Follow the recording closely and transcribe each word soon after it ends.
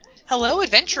Hello,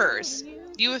 adventurers!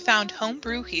 You have found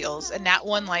Homebrew Heals, a Nat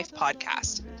One Life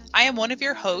podcast. I am one of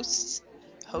your hostesses,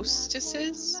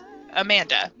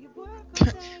 Amanda.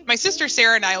 My sister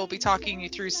Sarah and I will be talking you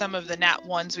through some of the Nat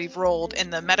Ones we've rolled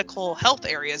in the medical health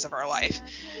areas of our life.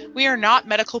 We are not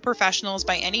medical professionals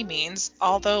by any means,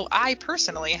 although I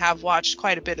personally have watched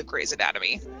quite a bit of Grey's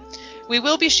Anatomy. We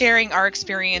will be sharing our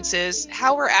experiences,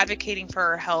 how we're advocating for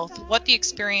our health, what the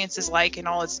experience is like in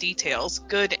all its details,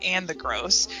 good and the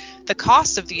gross, the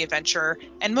cost of the adventure,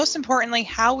 and most importantly,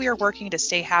 how we are working to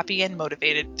stay happy and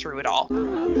motivated through it all.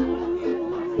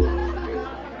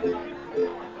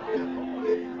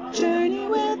 Journey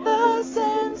with us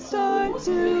and start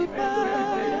to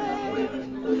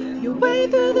find your way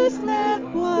through this Nat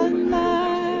One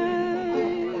life.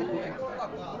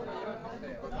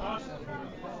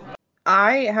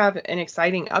 I have an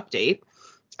exciting update.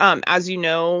 As you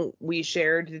know, we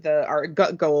shared our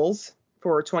gut goals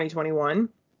for 2021,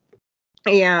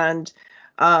 and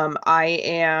I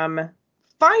am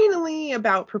finally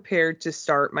about prepared to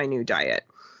start my new diet.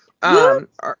 Or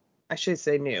I should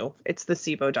say new. It's the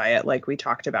SIBO diet, like we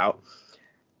talked about.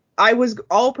 I was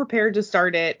all prepared to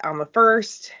start it on the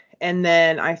 1st, and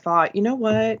then I thought, you know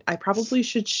what? I probably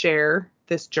should share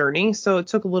this journey, so it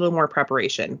took a little more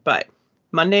preparation. But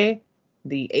Monday,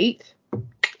 the 8th,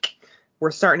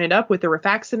 we're starting it up with the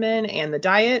rifaximin and the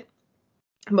diet.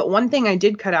 But one thing I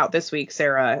did cut out this week,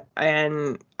 Sarah,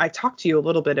 and I talked to you a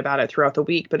little bit about it throughout the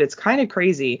week, but it's kind of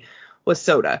crazy, was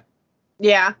soda.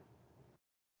 Yeah.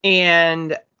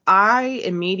 And I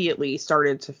immediately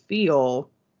started to feel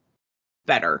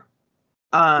better.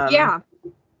 Yeah.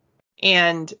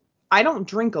 And I don't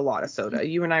drink a lot of soda.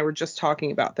 You and I were just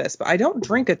talking about this, but I don't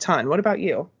drink a ton. What about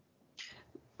you?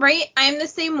 Right. I'm the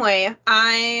same way.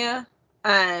 And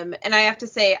I have to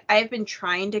say, I've been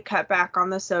trying to cut back on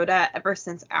the soda ever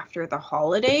since after the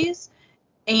holidays.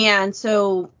 And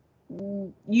so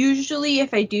usually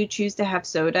if I do choose to have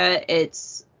soda,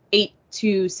 it's 8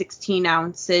 to 16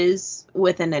 ounces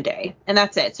within a day. And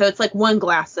that's it. So it's like one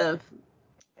glass of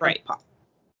Right. pop.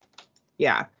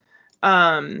 Yeah.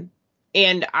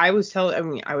 And I was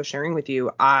sharing with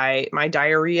you, my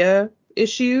diarrhea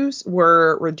issues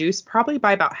were reduced probably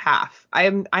by about half.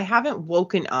 I haven't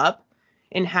woken up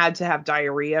and had to have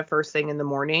diarrhea first thing in the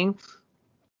morning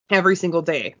every single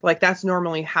day. Like, that's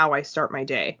normally how I start my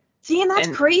day. See, and that's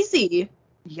crazy.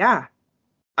 Yeah,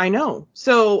 I know.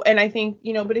 So, and I think,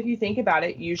 but if you think about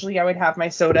it, usually I would have my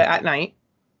soda at night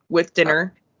with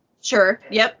dinner. Sure.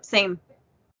 Yep. Same.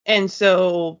 And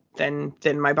so then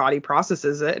my body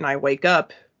processes it and I wake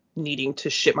up needing to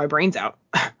shit my brains out.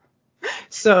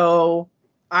 So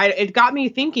it got me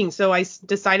thinking. So I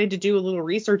decided to do a little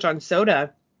research on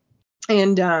soda,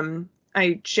 and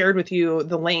I shared with you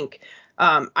the link.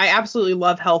 I absolutely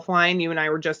love Healthline. You and I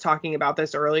were just talking about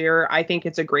this earlier. I think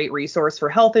it's a great resource for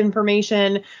health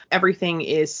information. Everything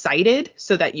is cited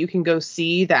so that you can go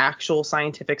see the actual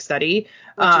scientific study.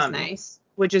 Which is nice.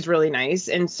 Which is really nice.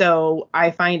 And so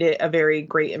I find it a very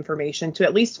great information to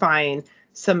at least find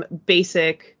some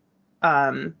basic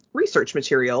research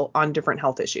material on different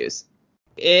health issues.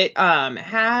 It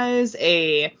has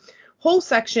a whole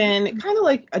section, kind of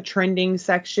like a trending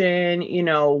section,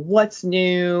 what's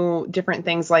new, different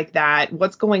things like that,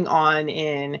 what's going on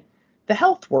in the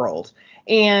health world.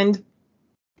 And,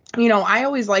 I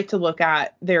always like to look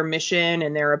at their mission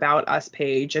and their About Us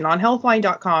page. And on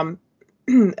healthline.com,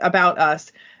 About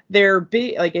Us, they're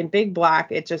big, like in big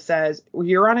black, it just says,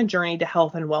 you're on a journey to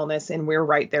health and wellness, and we're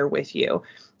right there with you.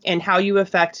 And how you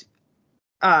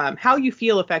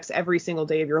feel affects every single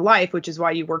day of your life, which is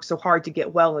why you work so hard to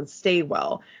get well and stay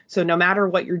well. So no matter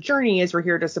what your journey is, we're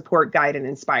here to support, guide, and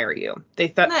inspire you. They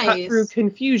cut through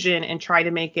confusion and try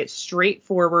to make it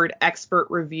straightforward,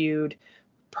 expert-reviewed,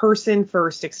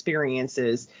 person-first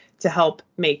experiences to help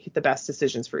make the best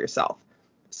decisions for yourself.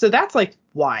 So that's like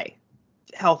why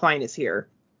Healthline is here.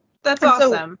 That's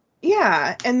awesome.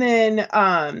 Yeah. And then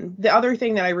the other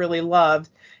thing that I really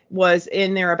loved was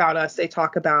in there About Us, they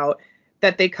talk about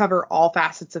that they cover all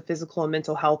facets of physical and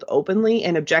mental health openly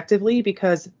and objectively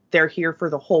because they're here for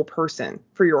the whole person,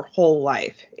 for your whole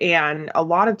life. And a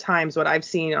lot of times what I've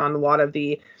seen on a lot of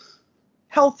the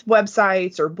health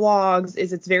websites or blogs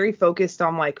is it's very focused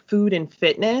on like food and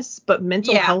fitness, but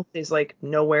mental health is like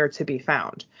nowhere to be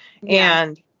found. Yeah.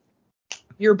 And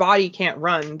your body can't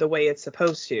run the way it's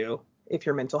supposed to if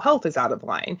your mental health is out of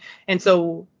line. And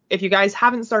so if you guys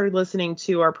haven't started listening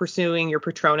to our Pursuing Your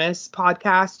Patronus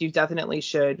podcast, you definitely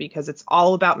should, because it's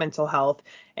all about mental health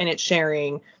and it's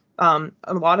sharing a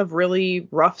lot of really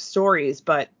rough stories.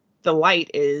 But the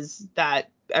light is that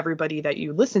everybody that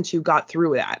you listen to got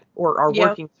through that or are Yep.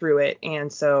 working through it.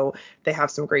 And so they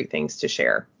have some great things to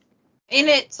share. And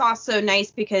it's also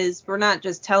nice because we're not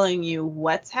just telling you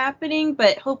what's happening,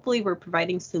 but hopefully we're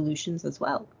providing solutions as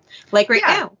well. Like right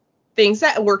now. Things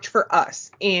that worked for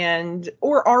us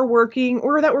or are working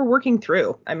or that we're working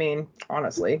through. I mean,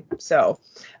 honestly. So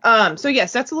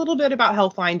yes, that's a little bit about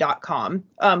healthline.com.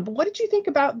 But what did you think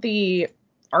about the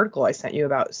article I sent you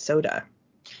about soda?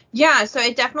 Yeah, so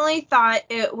I definitely thought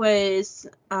it was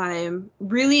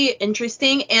really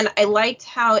interesting, and I liked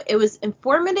how it was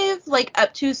informative, like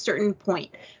up to a certain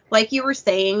point. Like you were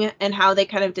saying, and how they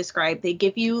kind of describe, they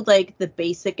give you like the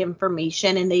basic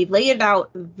information, and they lay it out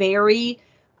very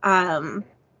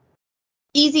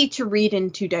easy to read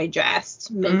and to digest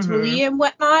mentally and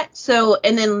whatnot. So,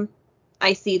 and then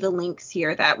I see the links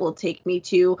here that will take me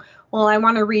to, well, I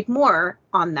want to read more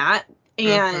on that,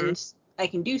 and I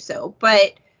can do so.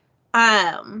 But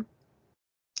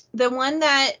the one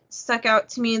that stuck out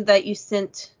to me that you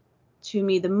sent to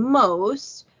me the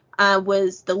most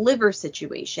was the liver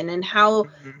situation, and how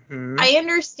I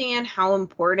understand how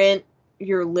important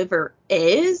your liver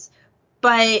is,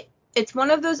 but it's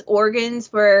one of those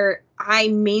organs where I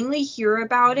mainly hear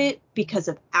about it because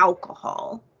of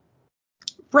alcohol.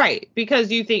 Right, because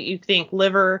you think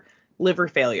liver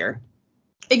failure.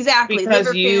 Exactly. Because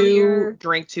liver you failure,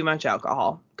 drink too much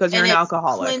alcohol. Because you're an it's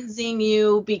alcoholic. Cleansing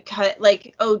you because,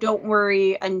 like, oh, don't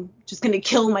worry, I'm just gonna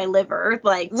kill my liver,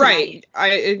 like tonight.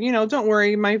 Right. Don't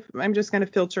worry, I'm just gonna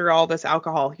filter all this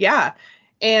alcohol. Yeah.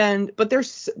 But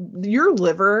there's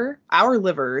our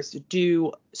livers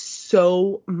do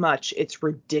so much, it's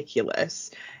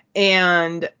ridiculous.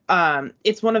 And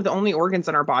it's one of the only organs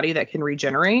in our body that can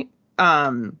regenerate.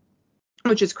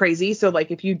 Which is crazy. So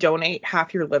like if you donate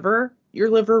half your liver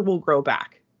will grow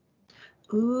back.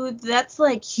 Ooh, that's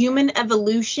like human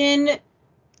evolution,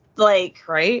 like,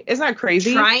 right? Isn't that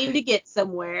crazy? Trying to get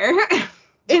somewhere.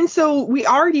 And so we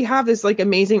already have this like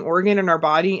amazing organ in our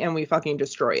body and we fucking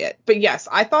destroy it. But yes,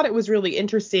 I thought it was really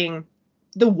interesting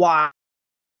the why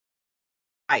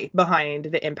behind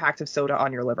the impact of soda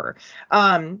on your liver.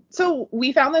 So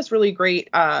we found this really great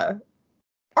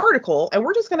article, and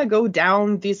we're just going to go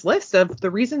down these lists of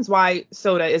the reasons why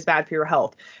soda is bad for your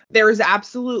health. There is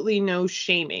absolutely no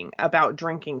shaming about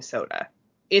drinking soda.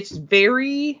 It's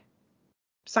very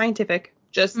scientific.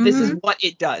 Just this is what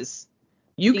it does.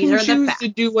 You can choose to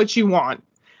do what you want,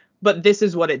 but this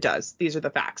is what it does. These are the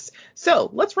facts. So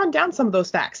let's run down some of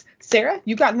those facts. Sarah,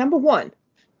 you got number one.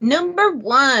 Number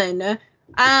one.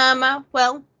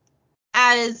 Well,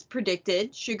 as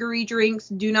predicted, sugary drinks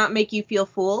do not make you feel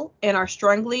full and are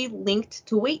strongly linked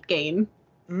to weight gain.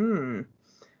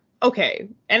 Okay.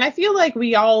 And I feel like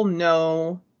we all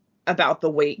know about the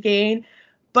weight gain,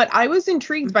 but I was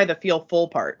intrigued by the feel full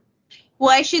part. Well,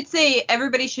 I should say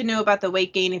everybody should know about the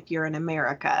weight gain if you're in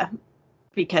America,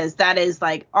 because that is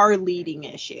like our leading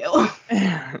issue.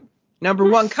 Number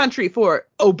one country for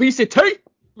obesity.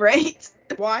 Right.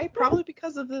 Why? Probably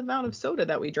because of the amount of soda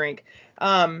that we drink.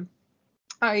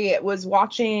 I was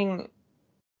watching,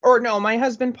 my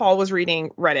husband Paul was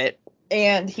reading Reddit,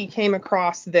 and he came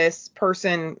across this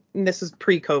person. This was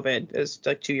pre-COVID. It was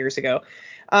like 2 years ago.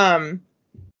 From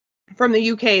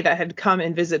the UK that had come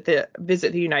and visit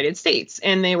the United States,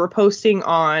 and they were posting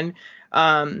on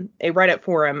a Reddit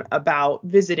forum about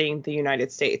visiting the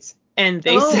United States, and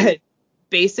they said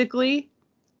basically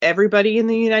everybody in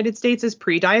the United States is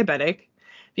pre-diabetic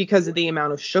because of the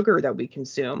amount of sugar that we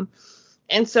consume.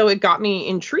 And so it got me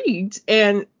intrigued,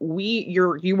 and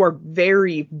you are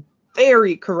very,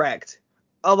 very correct.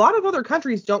 A lot of other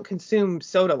countries don't consume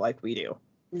soda like we do.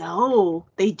 No,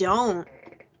 they don't.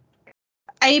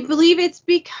 I believe it's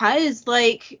because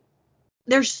like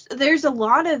there's a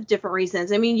lot of different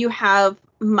reasons. I mean, you have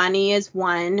money as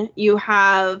one. You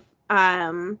have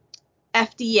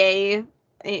FDA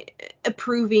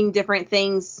approving different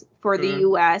things for the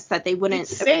US that they wouldn't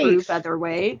approve other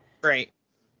way. Right.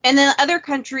 And then other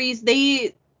countries,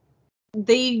 they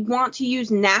want to use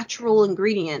natural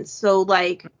ingredients, so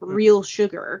like real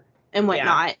sugar and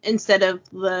whatnot, instead of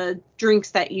the drinks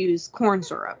that use corn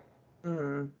syrup.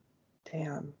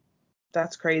 Damn.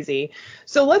 That's crazy.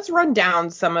 So let's run down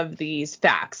some of these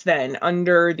facts then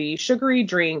under the sugary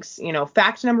drinks.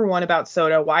 Fact number one about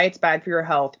soda, why it's bad for your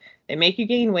health. They make you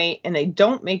gain weight and they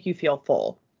don't make you feel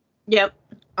full. Yep.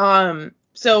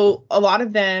 So a lot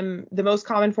of them, the most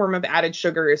common form of added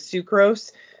sugar is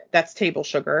sucrose. That's table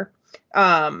sugar.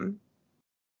 And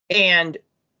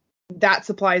that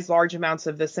supplies large amounts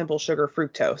of the simple sugar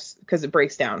fructose because it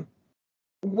breaks down.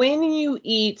 When you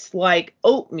eat like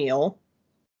oatmeal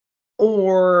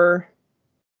or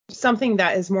something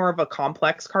that is more of a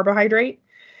complex carbohydrate,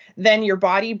 then your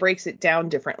body breaks it down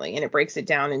differently, and it breaks it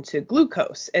down into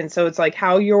glucose. And so it's like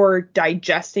how you're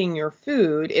digesting your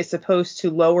food is supposed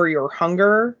to lower your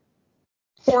hunger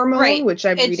hormone, Right. which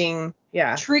I'm It's reading.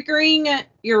 Yeah. triggering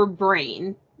your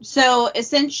brain. So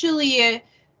essentially,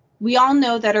 we all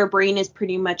know that our brain is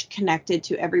pretty much connected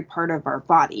to every part of our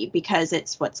body because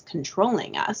it's what's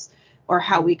controlling us or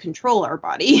how we control our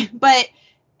body. But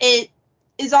it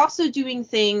is also doing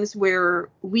things where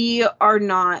we are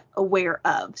not aware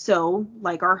of. So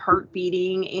like our heart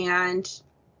beating and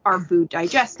our food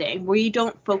digesting. We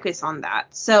don't focus on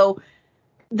that. So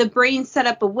the brain set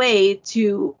up a way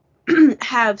to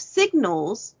have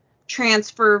signals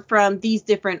transfer from these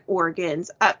different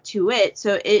organs up to it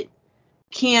so it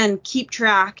can keep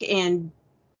track and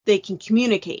they can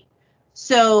communicate.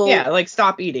 So Yeah, like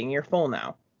stop eating, you're full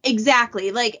now.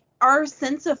 exactly, like our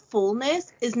sense of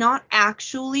fullness is not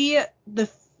actually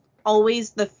always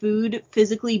the food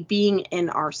physically being in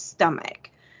our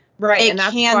stomach. Right, It and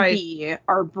that's can why be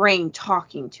our brain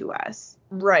talking to us.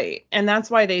 right. And that's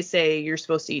why they say you're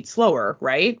supposed to eat slower,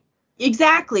 right?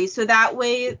 Exactly. So that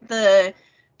way the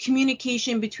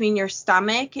communication between your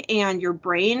stomach and your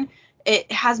brain,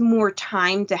 it has more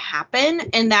time to happen,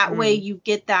 and that way you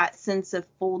get that sense of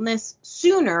fullness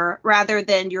sooner rather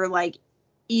than you're like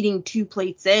eating 2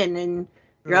 plates in and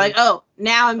you're like, oh,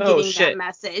 now I'm Oh, getting that shit.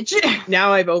 message.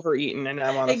 Now I've overeaten and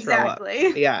I want to throw up.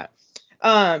 Exactly. Yeah.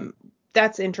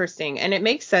 That's interesting. And it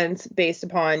makes sense based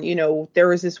upon, there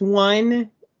was this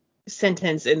one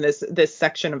sentence in this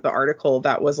section of the article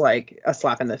that was like a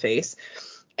slap in the face.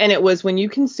 And it was when you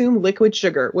consume liquid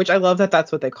sugar, which I love that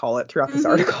that's what they call it throughout this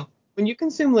article. When you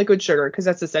consume liquid sugar, because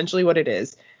that's essentially what it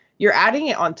is, you're adding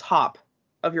it on top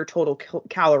of your total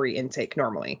calorie intake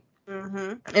normally.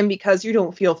 And because you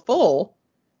don't feel full,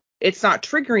 it's not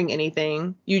triggering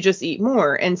anything. You just eat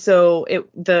more. And so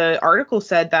the article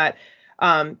said that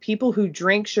people who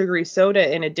drink sugary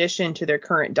soda in addition to their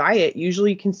current diet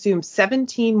usually consume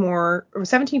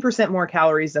 17% more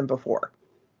calories than before.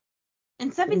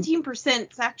 And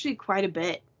 17% is actually quite a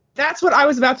bit. That's what I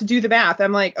was about to do the math.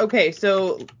 I'm like, okay,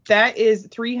 so that is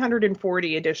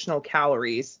 340 additional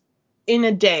calories in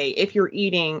a day if you're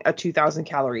eating a 2,000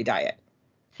 calorie diet.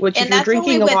 Which And if you're that's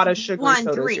drinking a only lot with of sugary one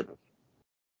sodas, drink,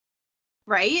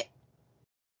 right?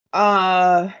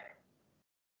 Oh,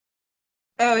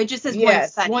 it just says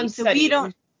yes, one study. one So study. we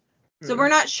don't. So we're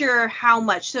not sure how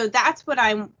much. So that's what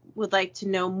I would like to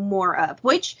know more of.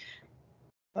 Which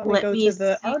Let me go to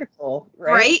the article,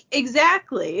 right? Right,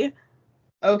 exactly.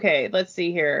 Okay, let's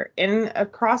see here. In a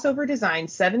crossover design,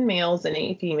 7 males and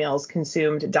 8 females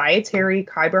consumed dietary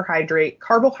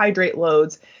carbohydrate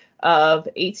loads of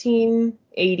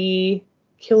 1880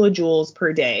 kilojoules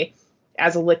per day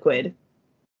as a liquid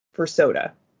for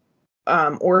soda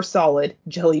or solid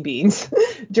jelly beans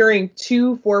during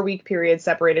 2 4-week periods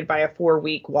separated by a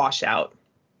 4-week washout.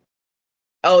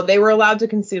 Oh, they were allowed to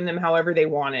consume them however they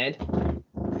wanted.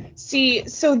 See,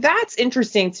 so that's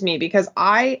interesting to me because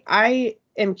I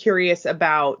am curious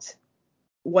about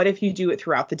what if you do it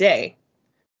throughout the day?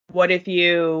 What if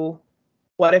are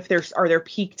there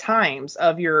peak times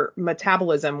of your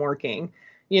metabolism working?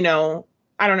 I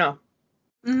don't know.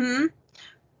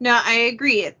 No, I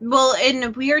agree. Well,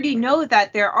 and we already know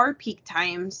that there are peak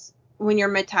times when your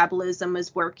metabolism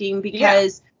is working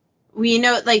because we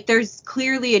know like there's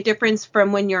clearly a difference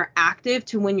from when you're active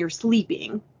to when you're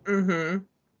sleeping.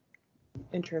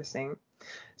 Interesting.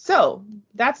 So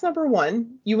that's number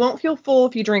 1. You won't feel full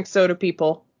if you drink soda,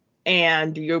 people,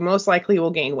 and you most likely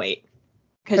will gain weight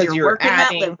because you're working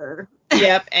adding, that liver.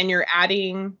 Yep, and you're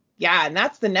adding. Yeah, and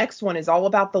that's the next one is all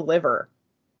about the liver.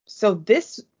 So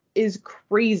this is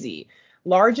crazy.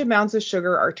 Large amounts of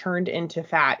sugar are turned into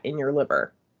fat in your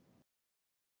liver.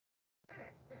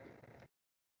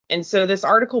 And so this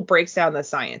article breaks down the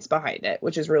science behind it,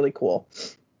 which is really cool.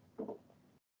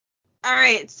 All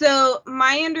right. So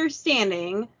my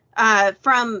understanding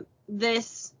from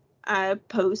this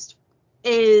post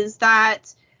is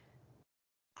that,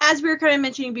 as we were kind of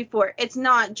mentioning before, it's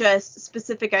not just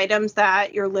specific items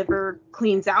that your liver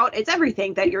cleans out. It's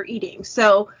everything that you're eating.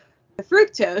 So the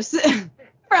fructose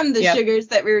from the sugars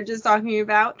that we were just talking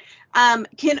about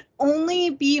can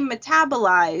only be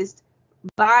metabolized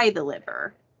by the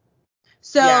liver.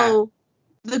 So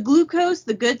the glucose,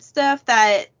 the good stuff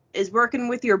that is working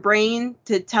with your brain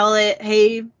to tell it,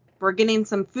 hey, we're getting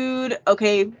some food.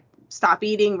 Okay, stop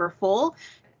eating. We're full.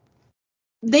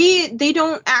 They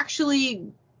don't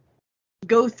actually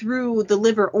go through the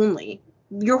liver only.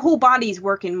 Your whole body's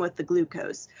working with the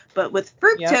glucose. But with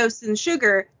fructose and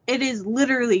sugar, it is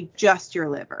literally just your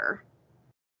liver.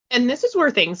 And this is where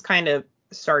things kind of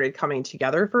started coming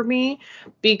together for me,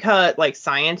 because like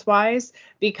science wise,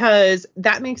 because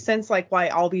that makes sense, like why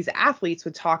all these athletes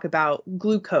would talk about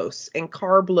glucose and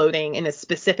carb loading in a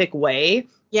specific way.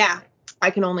 Yeah. I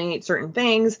can only eat certain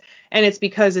things, and it's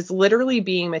because it's literally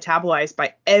being metabolized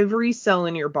by every cell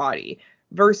in your body,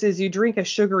 versus you drink a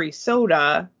sugary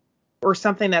soda or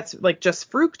something that's like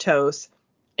just fructose,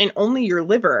 and only your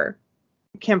liver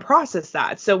can process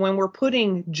that. So when we're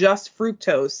putting just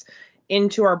fructose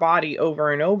into our body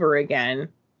over and over again,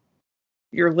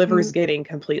 your liver's getting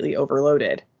completely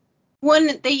overloaded.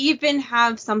 One, they even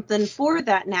have something for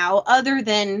that now other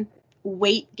than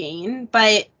weight gain,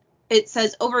 but it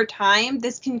says over time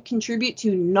this can contribute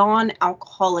to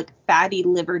non-alcoholic fatty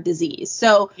liver disease.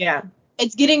 So Yeah.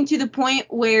 it's getting to the point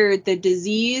where the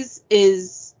disease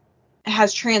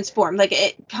has transformed. Like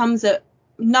it comes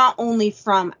not only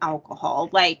from alcohol,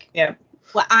 like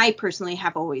what I personally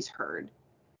have always heard.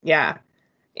 Yeah.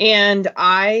 And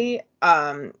I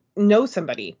know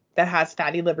somebody that has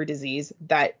fatty liver disease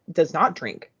that does not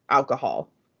drink alcohol.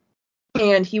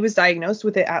 And he was diagnosed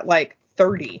with it at like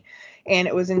 30. And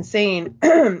it was insane.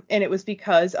 And it was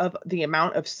because of the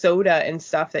amount of soda and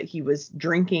stuff that he was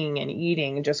drinking and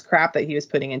eating, just crap that he was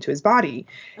putting into his body.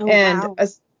 Oh, and wow.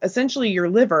 Essentially your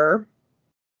liver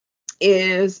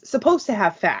is supposed to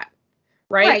have fat,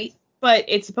 right? But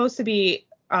it's supposed to be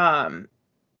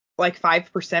like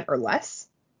 5% or less.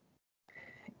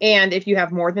 And if you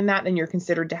have more than that, then you're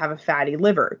considered to have a fatty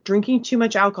liver. Drinking too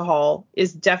much alcohol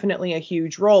is definitely a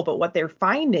huge role. But what they're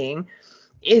finding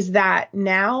is that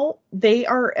now they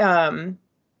are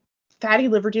fatty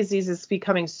liver disease is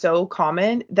becoming so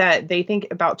common that they think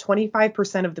about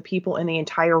 25% of the people in the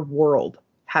entire world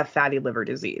have fatty liver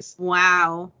disease.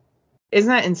 Wow. Isn't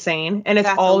that insane? And it's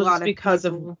That's all just because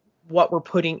of what we're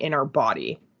putting in our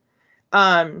body.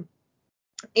 But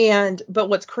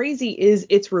what's crazy is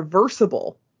it's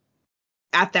reversible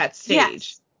at that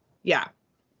stage. Yeah.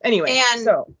 Anyway,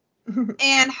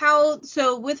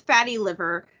 so with fatty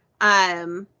liver,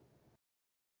 I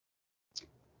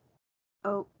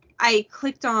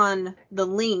clicked on the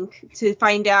link to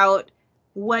find out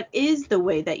what is the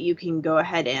way that you can go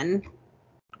ahead and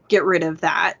get rid of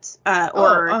that,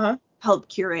 or help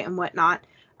cure it and whatnot.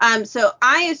 So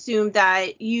I assume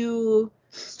that you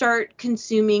start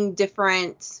consuming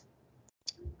different,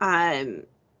 in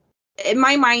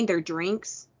my mind, they're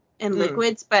drinks and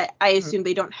liquids, but I assume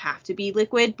they don't have to be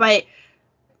liquid. But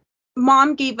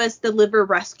Mom gave us the Liver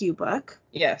Rescue book.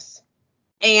 Yes.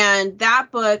 And that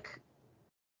book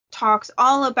talks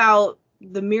all about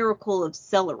the miracle of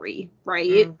celery,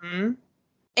 right? Mm-hmm.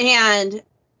 And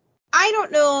I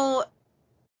don't know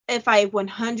if I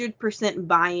 100%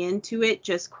 buy into it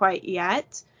just quite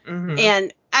yet. Mm-hmm.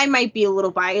 And I might be a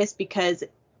little biased because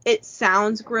it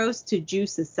sounds gross to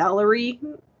juice a celery.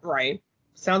 Right.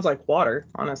 Sounds like water,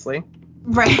 honestly.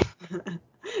 Right.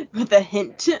 With a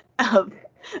hint of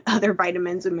other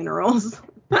vitamins and minerals.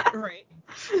 Right.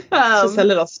 Just a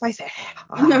little spicy.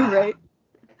 Right.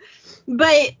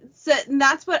 But so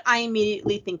that's what I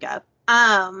immediately think of.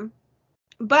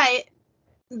 But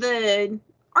the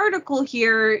article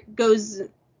here goes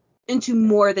into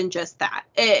more than just that.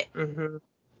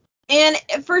 And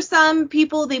for some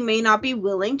people, they may not be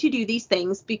willing to do these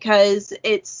things because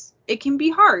it can be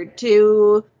hard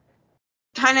to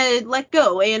kind of let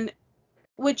go, and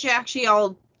which actually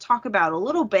I'll talk about a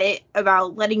little bit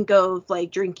about letting go of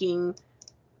like drinking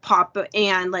pop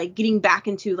and like getting back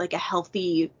into like a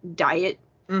healthy diet.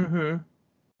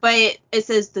 But it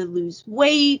says to lose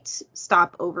weight,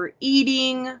 stop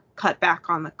overeating, cut back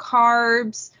on the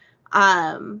carbs,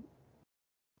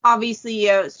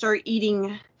 obviously start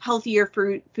eating healthier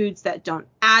foods that don't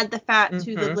add the fat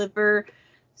to the liver.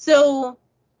 So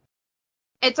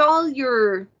it's all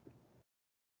your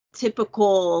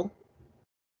typical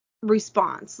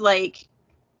response. Like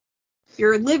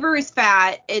your liver is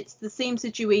fat. It's the same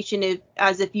situation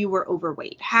as if you were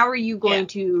overweight. How are you going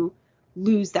to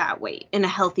lose that weight in a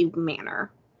healthy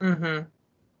manner?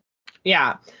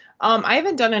 Yeah. I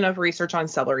haven't done enough research on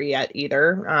celery yet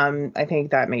either. I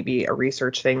think that may be a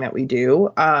research thing that we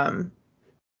do.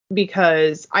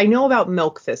 Because I know about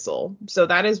milk thistle. So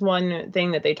that is one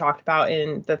thing that they talked about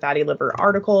in the fatty liver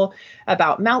article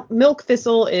about milk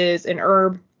thistle is an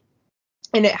herb,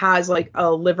 and it has like a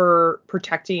liver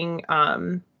protecting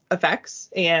effects,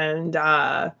 and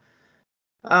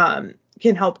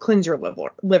can help cleanse your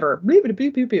liver.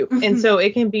 And so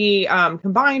it can be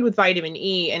combined with vitamin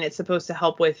E, and it's supposed to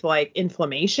help with like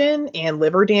inflammation and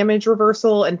liver damage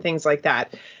reversal and things like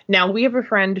that. Now, we have a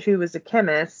friend who is a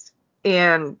chemist,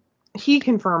 and he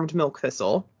confirmed milk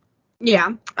thistle.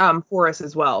 Yeah. For us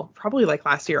as well. Probably like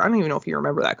last year. I don't even know if you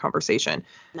remember that conversation.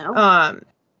 No.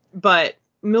 But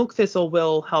milk thistle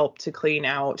will help to clean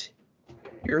out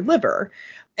your liver.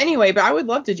 Anyway, but I would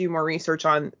love to do more research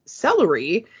on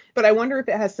celery, but I wonder if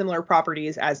it has similar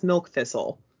properties as milk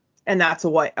thistle. And that's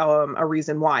a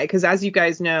reason why. Because as you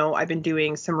guys know, I've been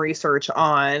doing some research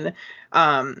on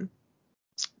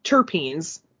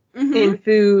terpenes in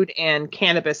food, and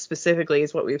cannabis specifically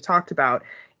is what we've talked about.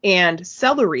 And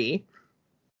celery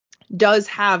does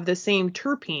have the same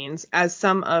terpenes as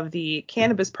some of the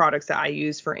cannabis products that I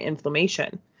use for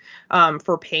inflammation,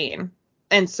 for pain.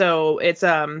 And so it's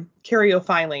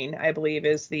caryophyllene, I believe,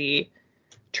 is the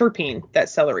terpene that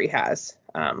celery has.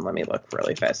 Let me look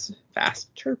really fast.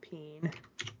 Terpene.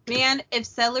 Man, if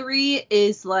celery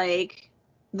is like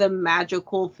the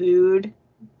magical food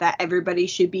that everybody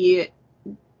should be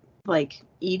like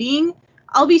eating,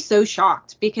 I'll be so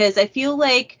shocked, because I feel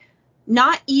like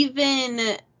not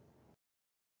even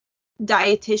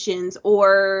dietitians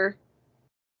or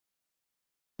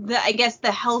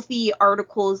the healthy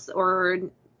articles or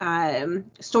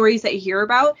stories that you hear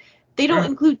about, they don't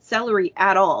include celery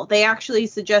at all. They actually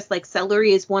suggest like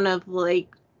celery is one of like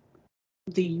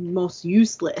the most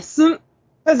useless. Because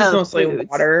it's mostly foods.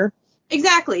 water.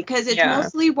 Exactly, because it's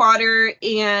mostly water,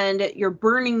 and you're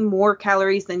burning more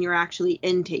calories than you're actually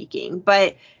intaking.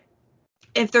 But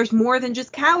if there's more than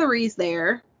just calories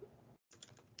there.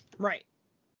 Right.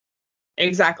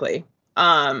 Exactly.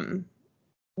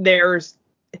 There's,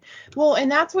 well, and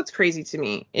that's what's crazy to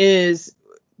me is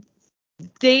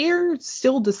they're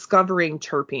still discovering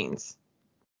terpenes.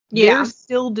 Yeah. They're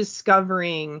still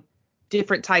discovering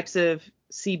different types of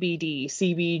CBD,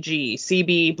 CBG,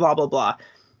 CB, blah, blah, blah.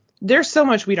 There's so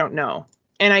much we don't know.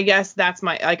 And I guess that's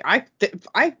my, like,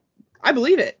 I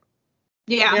believe it.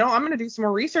 Yeah. You know, I'm going to do some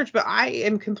more research, but I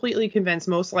am completely convinced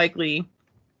most likely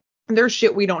there's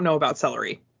shit we don't know about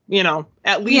celery. You know,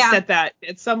 at least at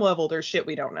some level, there's shit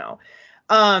we don't know.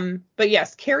 But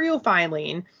yes,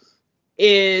 caryophyllene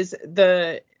is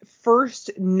the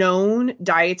first known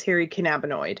dietary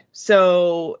cannabinoid.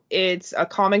 So it's a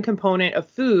common component of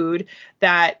food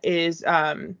that is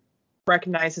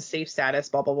recognized as safe status,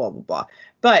 blah, blah, blah, blah, blah.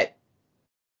 But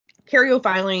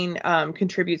caryophyllene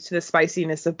contributes to the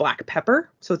spiciness of black pepper.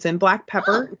 So it's in black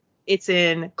pepper. It's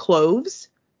in cloves,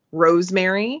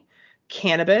 rosemary,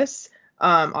 cannabis.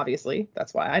 Obviously,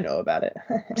 that's why I know about it.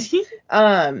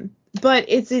 But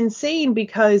it's insane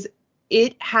because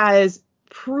it has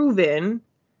proven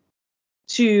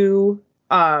to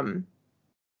help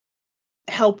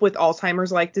with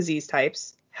Alzheimer's-like disease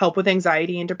types, help with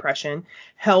anxiety and depression,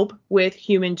 help with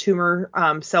human tumor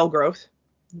cell growth,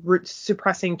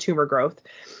 suppressing tumor growth.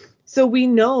 So we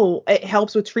know it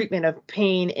helps with treatment of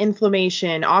pain,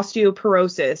 inflammation,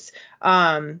 osteoporosis,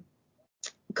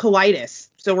 colitis.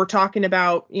 So we're talking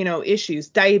about, you know, issues,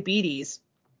 diabetes,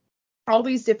 all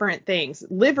these different things,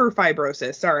 liver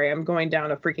fibrosis. Sorry, I'm going down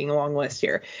a freaking long list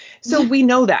here. So we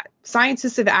know that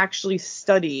scientists have actually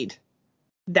studied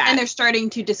that. And they're starting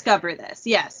to discover this.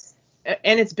 Yes.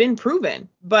 And it's been proven.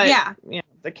 But you know,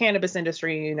 the cannabis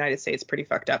industry in the United States is pretty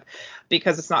fucked up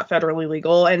because it's not federally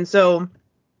legal. And so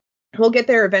we'll get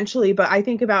there eventually. But I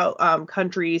think about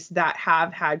countries that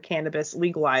have had cannabis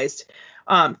legalized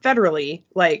federally,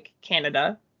 like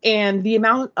Canada, and the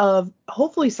amount of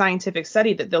hopefully scientific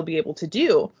study that they'll be able to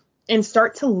do and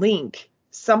start to link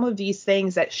some of these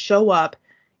things that show up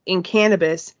in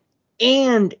cannabis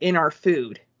and in our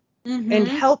food and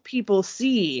help people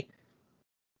see,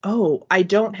 oh, I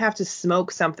don't have to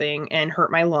smoke something and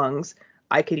hurt my lungs.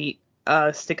 I could eat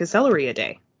a stick of celery a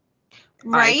day.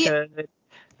 Right. I could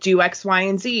do X, Y,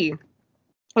 and Z.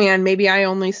 And maybe I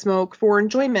only smoke for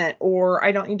enjoyment, or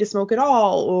I don't need to smoke at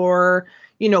all, or,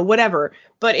 you know, whatever.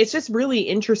 But it's just really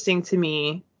interesting to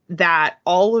me that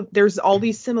there's all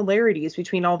these similarities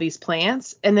between all these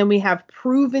plants. And then we have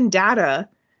proven data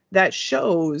that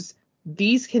shows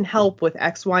these can help with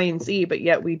X, Y, and Z, but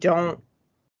yet we don't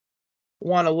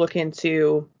want to look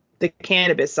into the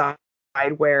cannabis side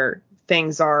where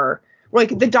things are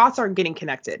like the dots aren't getting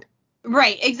connected.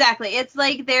 Right, exactly. It's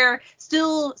like they're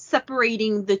still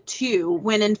separating the two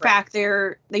when in fact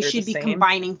they should be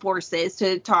combining forces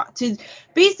to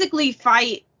basically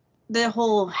fight the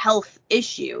whole health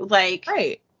issue, like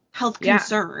health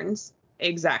concerns.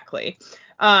 Exactly.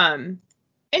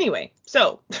 Anyway,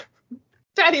 so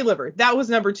fatty liver, that was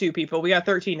number 2, people. We got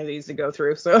 13 of these to go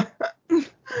through, so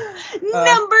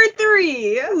number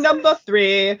 3.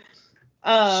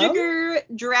 Sugar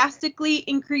drastically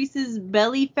increases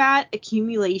belly fat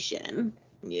accumulation.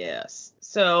 Yes.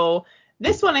 So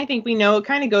This one, I think we know, it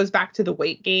kind of goes back to the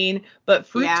weight gain, but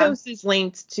fructose is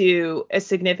linked to a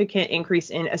significant increase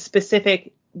in a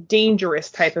specific dangerous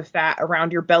type of fat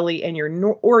around your belly and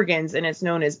your organs, and it's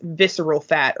known as visceral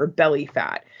fat or belly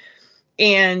fat.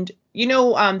 And, you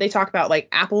know, they talk about like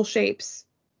apple shapes,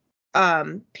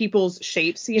 people's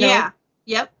shapes, you know? Yeah.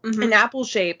 Yep. Mm-hmm. An apple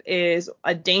shape is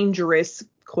a dangerous,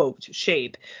 quote,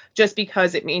 shape, just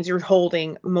because it means you're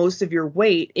holding most of your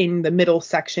weight in the middle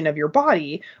section of your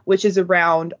body, which is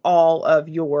around all of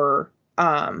your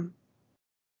vital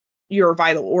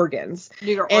organs.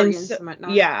 Your organs and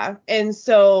whatnot. Yeah. And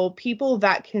so people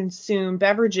that consume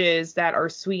beverages that are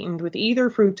sweetened with either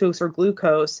fructose or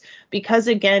glucose, because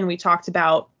again, we talked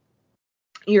about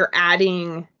you're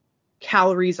adding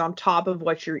calories on top of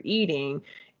what you're eating.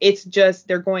 It's just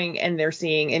they're going and they're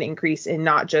seeing an increase in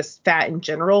not just fat in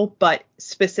general, but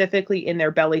specifically in their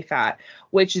belly fat,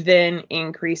 which then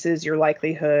increases your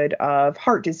likelihood of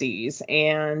heart disease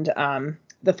and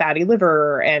the fatty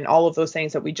liver and all of those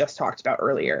things that we just talked about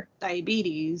earlier.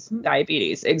 Diabetes,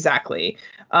 exactly.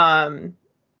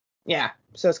 Yeah,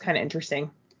 so it's kind of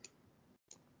interesting.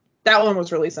 That one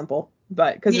was really simple,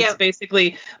 but because it's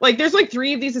basically like there's like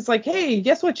 3 of these. It's like, hey,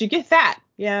 guess what? You get fat.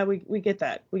 Yeah, we get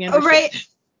that. We understand. Oh, right.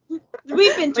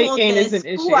 We've been told this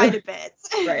quite a bit.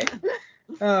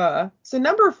 Right. So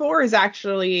number 4 is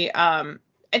actually, I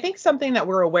think something that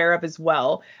we're aware of as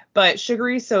well, but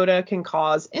sugary soda can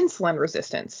cause insulin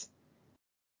resistance.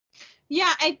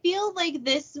 Yeah, I feel like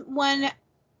this one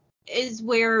is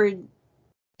where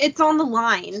it's on the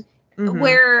line,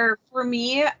 where for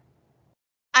me,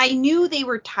 I knew they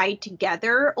were tied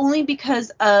together only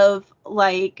because of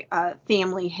like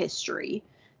family history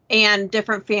and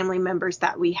different family members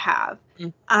that we have.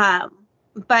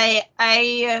 But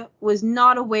I was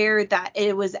not aware that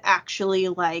it was actually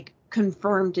like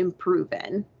confirmed and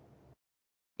proven.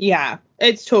 Yeah,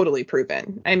 it's totally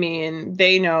proven. I mean,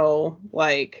 they know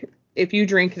like if you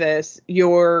drink this,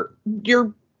 you're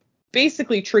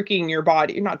basically tricking your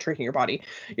body. You're not tricking your body.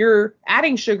 You're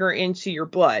adding sugar into your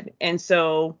blood. And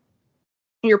so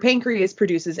your pancreas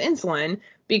produces insulin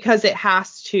because it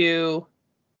has to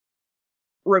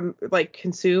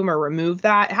consume or remove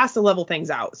that. It has to level things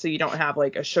out so you don't have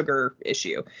like a sugar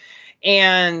issue.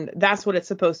 And that's what it's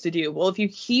supposed to do. Well, if you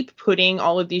keep putting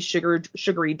all of these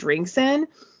sugary drinks in,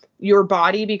 your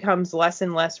body becomes less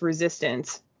and less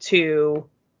resistant to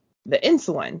the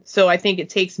insulin. So I think it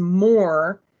takes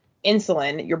more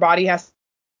insulin. Your body has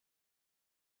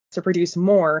to produce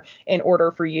more in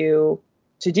order for you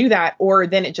to do that, or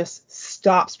then it just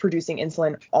stops producing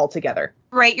insulin altogether.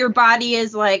 Right. Your body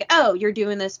is like, oh, you're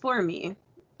doing this for me.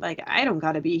 Like, I don't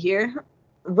got to be here.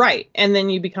 Right. And then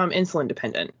you become insulin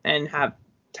dependent and have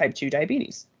type 2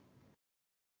 diabetes.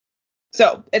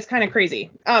 So it's kind of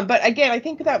crazy. But again, I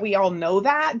think that we all know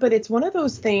that, but it's one of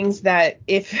those things that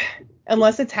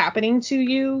unless it's happening to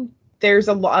you, there's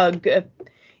a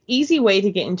easy way to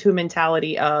get into a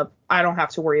mentality of, I don't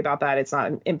have to worry about that. It's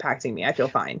not impacting me. I feel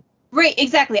fine. Right,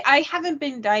 exactly. I haven't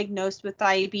been diagnosed with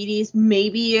diabetes.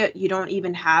 Maybe you don't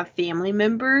even have family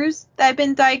members that have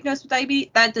been diagnosed with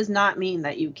diabetes. That does not mean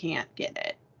that you can't get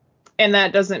it. And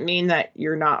that doesn't mean that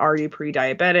you're not already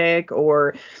pre-diabetic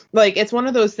or like it's one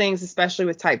of those things, especially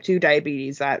with type 2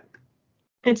 diabetes, that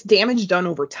it's damage done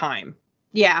over time.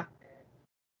 Yeah.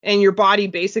 And your body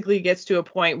basically gets to a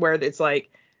point where it's like,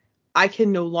 I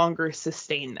can no longer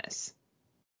sustain this.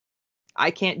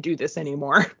 I can't do this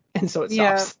anymore. And so it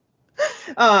stops.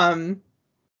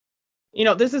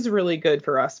 This is really good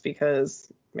for us because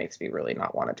it makes me really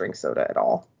not want to drink soda at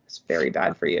all. It's very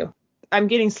bad for you. I'm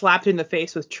getting slapped in the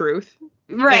face with truth.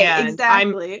 Right,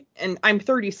 exactly. I'm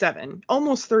 37,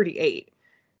 almost 38.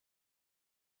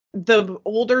 The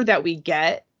older that we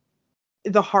get,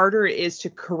 the harder it is to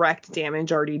correct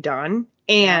damage already done.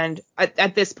 And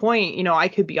at this point, I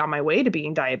could be on my way to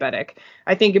being diabetic.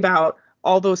 I think about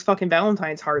all those fucking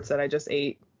Valentine's hearts that I just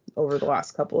ate over the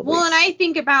last couple of weeks. Well, and I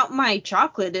think about my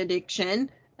chocolate addiction,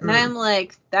 and I'm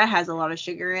like, that has a lot of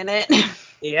sugar in it.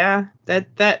 Yeah,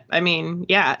 I mean,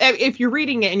 yeah. If you're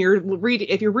reading it and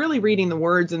if you're really reading the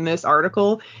words in this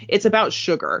article, it's about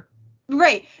sugar.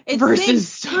 Right. It's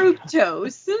versus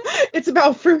fructose. It's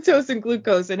about fructose and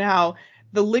glucose and how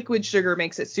the liquid sugar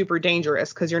makes it super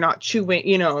dangerous because you're not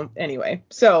chewing, anyway.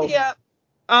 So, yeah.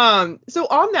 So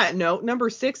on that note, number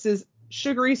 6 is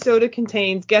sugary soda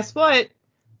contains, guess what?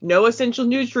 No essential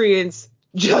nutrients,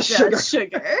 just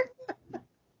sugar.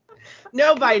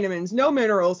 No vitamins, no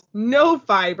minerals, no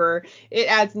fiber. It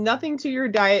adds nothing to your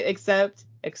diet except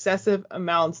excessive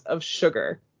amounts of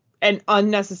sugar and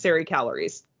unnecessary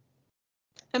calories.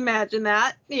 Imagine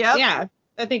that. Yep. Yeah,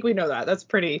 I think we know that. That's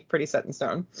pretty set in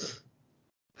stone.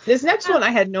 This next one,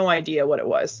 I had no idea what it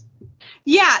was.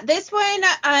 Yeah, this one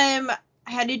I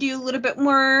had to do a little bit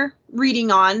more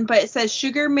reading on, but it says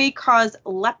sugar may cause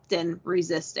leptin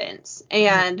resistance.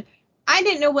 And I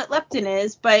didn't know what leptin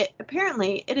is, but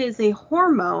apparently it is a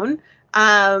hormone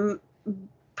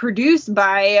produced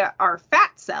by our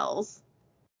fat cells.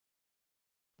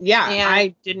 Yeah, And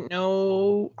I didn't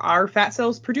know our fat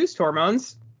cells produced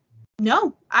hormones.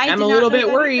 No, I'm a little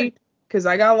bit worried because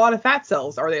I got a lot of fat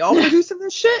cells. Are they all producing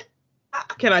this shit?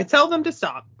 Can I tell them to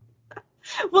stop?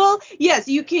 Well, yes,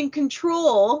 you can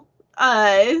control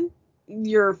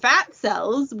your fat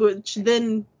cells, which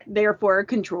then therefore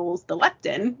controls the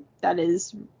leptin that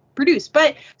is produced.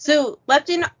 But so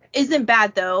leptin isn't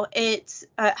bad though. It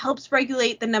helps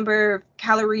regulate the number of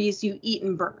calories you eat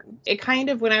and burn. It kind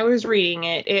of, when I was reading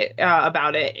it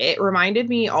about it, it reminded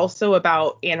me also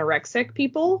about anorexic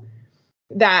people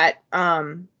that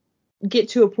get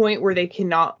to a point where they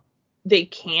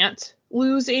can't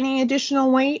lose any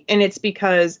additional weight, and it's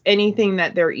because anything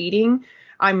that they're eating,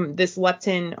 this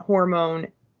leptin hormone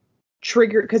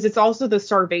trigger, because it's also the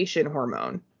starvation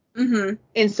hormone. Mm-hmm.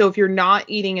 And so if you're not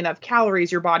eating enough calories,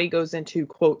 your body goes into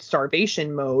quote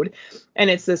starvation mode, and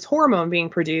it's this hormone being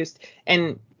produced,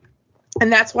 and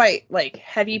that's why like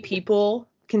heavy people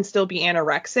can still be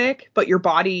anorexic, but your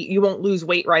body, you won't lose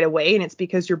weight right away, and it's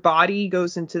because your body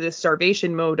goes into this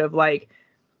starvation mode of like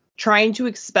trying to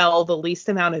expel the least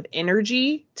amount of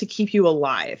energy to keep you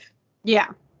alive. Yeah.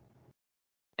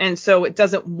 And so it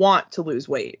doesn't want to lose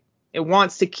weight. It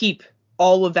wants to keep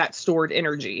all of that stored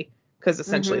energy, because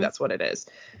essentially that's what it is.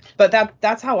 But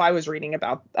that's how I was reading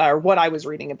about, or what I was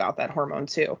reading about that hormone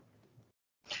too.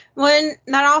 Well,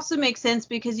 that also makes sense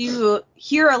because you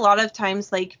hear a lot of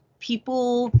times like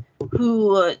people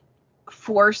who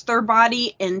force their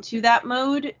body into that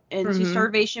mode, into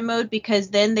starvation mode, because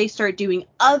then they start doing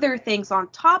other things on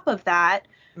top of that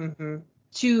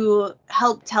to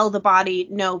help tell the body,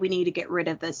 no, we need to get rid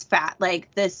of this fat.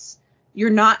 Like this, you're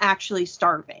not actually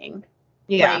starving.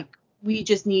 Yeah. Like we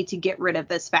just need to get rid of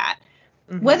this fat.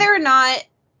 Whether or not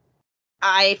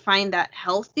I find that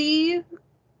healthy,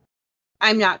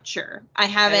 I'm not sure.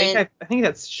 I think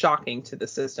that's shocking to the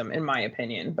system, in my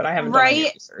opinion, but I haven't done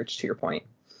any research, to your point.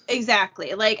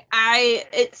 Exactly. Like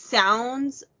it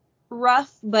sounds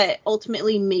rough, but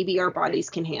ultimately maybe our bodies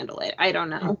can handle it. I don't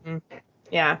know.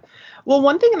 Yeah. Well,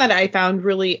 one thing that I found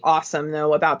really awesome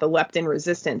though about the leptin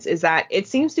resistance is that it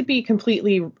seems to be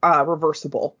completely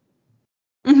reversible.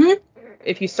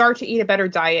 If you start to eat a better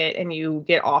diet and you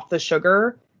get off the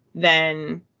sugar,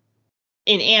 then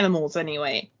in animals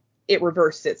anyway, it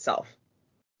reversed itself.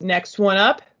 Next one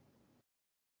up,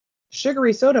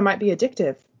 sugary soda might be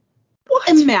addictive. What?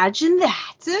 Imagine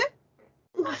that.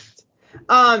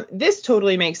 What? This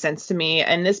totally makes sense to me.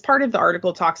 And this part of the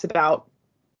article talks about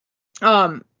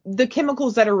the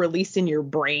chemicals that are released in your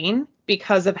brain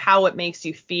because of how it makes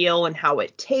you feel and how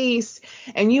it tastes.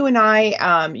 And you and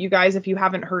I, you guys, if you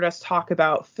haven't heard us talk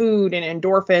about food and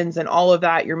endorphins and all of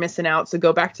that, you're missing out. So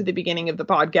go back to the beginning of the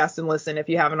podcast and listen if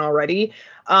you haven't already.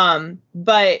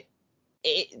 But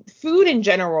food in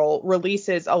general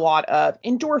releases a lot of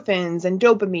endorphins and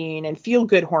dopamine and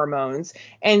feel-good hormones.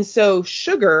 And so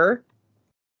sugar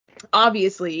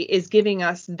obviously is giving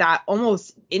us that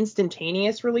almost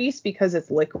instantaneous release because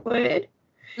it's liquid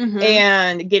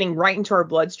and getting right into our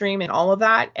bloodstream and all of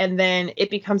that. And then it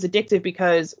becomes addictive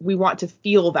because we want to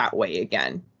feel that way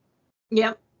again.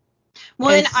 Yep.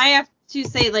 Well, and I have to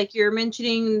say, like you're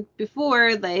mentioning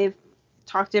before, they've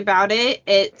talked about it.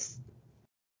 It's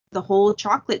the whole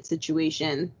chocolate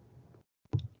situation.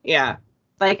 Yeah.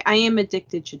 Like I am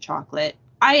addicted to chocolate.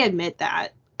 I admit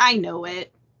that. I know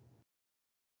it.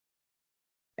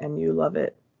 And you love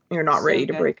it. You're not ready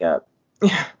to break up.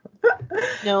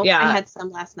 No, yeah. I had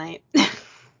some last night.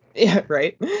 Yeah,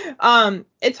 right.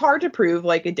 It's hard to prove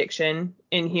like addiction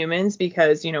in humans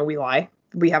because, you know, we lie.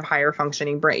 We have higher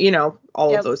functioning brain, you know,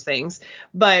 all of those things.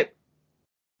 But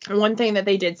one thing that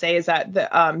they did say is that the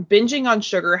binging on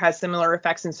sugar has similar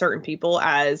effects in certain people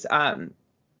as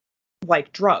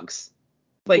like drugs.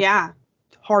 Like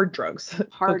hard drugs,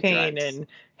 cocaine and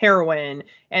heroin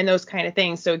and those kind of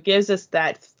things. So it gives us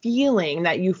that feeling,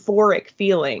 that euphoric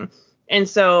feeling. And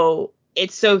so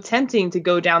it's so tempting to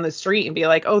go down the street and be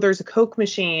like, oh, there's a Coke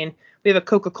machine. We have a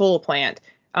Coca-Cola plant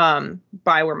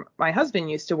by where my husband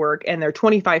used to work, and they're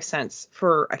 25 cents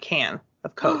for a can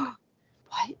of Coke.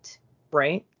 What?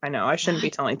 Right? I know. I shouldn't be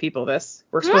telling people this.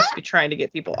 We're supposed to be trying to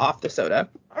get people off the soda.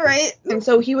 Right. And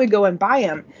so he would go and buy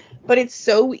them. But it's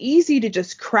so easy to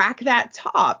just crack that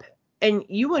top. And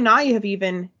you and I have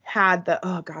even had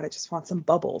oh God, I just want some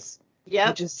bubbles. Yeah.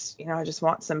 I just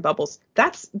want some bubbles.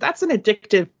 That's an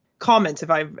addictive comments if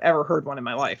I've ever heard one in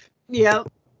my life.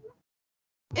 Yep.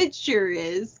 It sure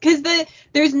is. Because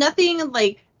there's nothing,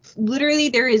 like, literally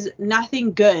there is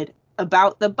nothing good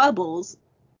about the bubbles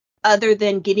other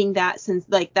than getting that sense,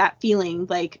 like, that feeling,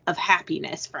 like, of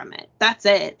happiness from it. That's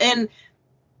it. And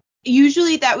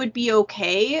usually that would be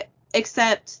okay,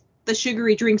 except the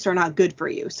sugary drinks are not good for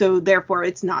you. So therefore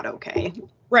it's not okay.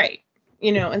 Right.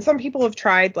 You know, and some people have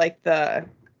tried, like, the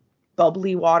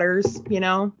bubbly waters, you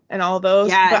know, and all those.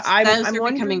 Yes, but I'm those are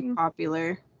wondering, becoming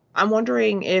popular. I'm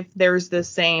wondering if there's the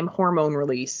same hormone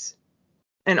release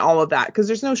and all of that, because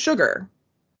there's no sugar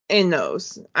in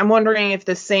those. I'm wondering if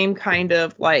the same kind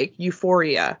of, like,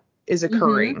 euphoria is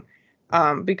occurring.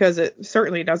 Because it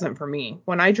certainly doesn't for me.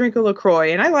 When I drink a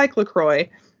LaCroix, and I like LaCroix,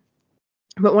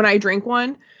 but when I drink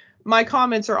one, my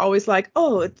comments are always like,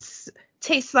 oh, it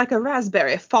tastes like a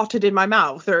raspberry farted in my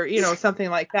mouth, or, you know, something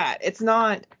like that. It's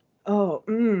not, oh,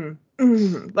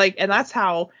 like, and that's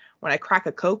how when I crack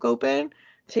a Coke open,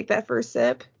 take that first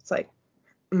sip, it's like,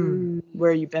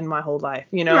 where you been my whole life,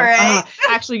 you know? Right.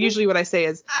 Actually, usually what I say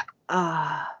is,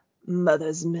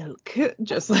 mother's milk,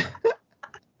 just like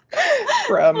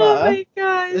from Oh my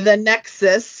gosh. the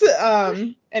Nexus.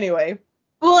 Anyway.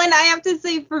 Well, and I have to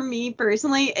say, for me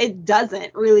personally, it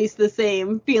doesn't release the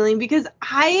same feeling because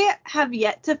I have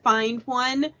yet to find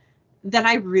one that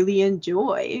I really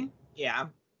enjoy. Yeah.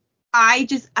 I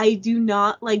do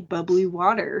not like bubbly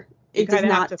water. It does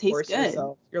not taste good.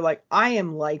 Yourself. You're like, I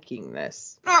am liking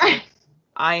this. I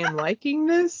am liking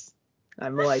this.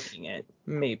 I'm liking it.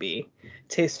 Maybe.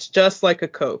 Tastes just like a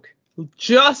Coke.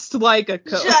 Just like a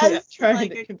Coke. Trying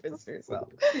to convince yourself.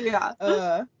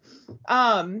 Yeah.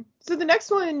 So the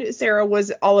next one, Sarah,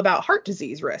 was all about heart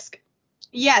disease risk.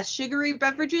 Yes, sugary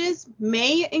beverages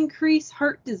may increase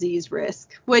heart disease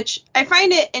risk, which I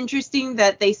find it interesting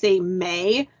that they say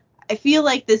may. I feel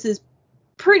like this is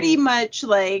pretty much,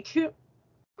 like,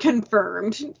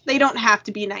 confirmed. They don't have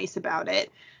to be nice about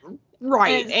it.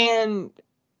 Right.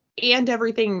 And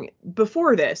everything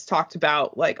before this talked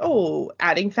about, like, oh,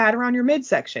 adding fat around your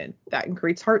midsection, that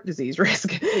increases heart disease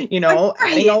risk, you know,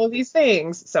 right. adding all of these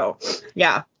things. So,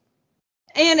 yeah.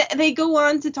 And they go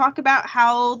on to talk about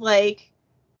how, like,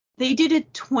 they did a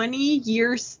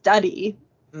 20-year study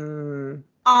on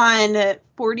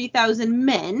 40,000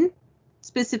 men,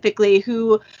 specifically,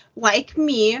 who, like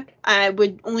me,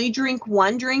 would only drink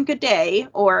one drink a day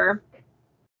or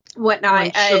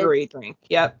whatnot. Sugary drink.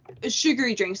 Yep. A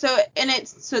sugary drink. So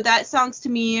that sounds to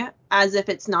me as if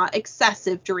it's not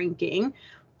excessive drinking,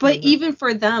 but even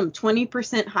for them,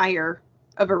 20% higher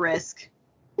of a risk.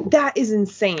 That is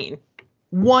insane.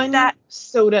 One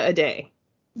soda a day.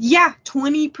 Yeah,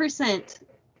 20%.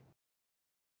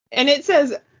 And it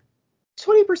says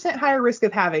 20% higher risk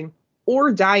of having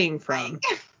or dying from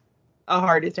a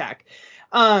heart attack.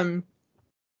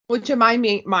 Which in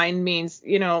my mind means,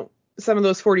 you know, some of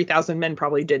those 40,000 men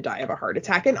probably did die of a heart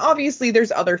attack. And obviously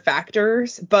there's other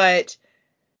factors, but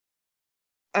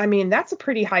I mean, that's a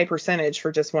pretty high percentage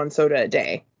for just one soda a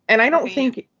day. And I don't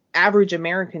think average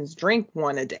Americans drink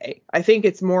one a day. I think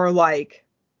it's more like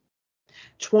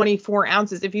 24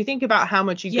 ounces. If you think about how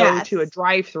much you go to a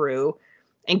drive-through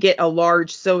and get a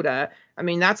large soda, I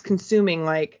mean, that's consuming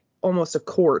like almost a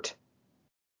quart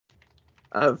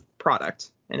of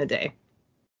product in a day.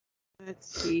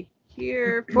 Let's see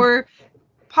here. For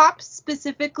pop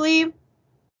specifically,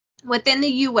 within the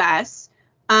U.S.,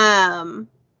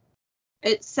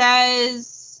 it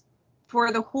says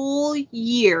for the whole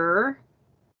year,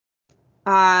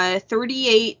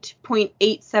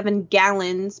 38.87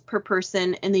 gallons per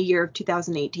person in the year of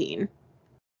 2018.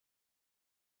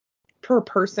 Per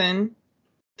person,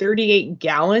 38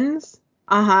 gallons?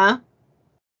 Uh-huh.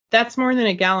 That's more than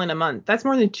a gallon a month. That's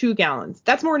more than 2 gallons.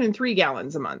 That's more than 3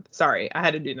 gallons a month. Sorry, I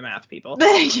had to do the math, people.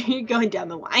 You're going down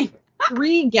the line.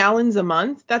 3 gallons a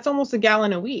month? That's almost a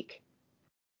gallon a week.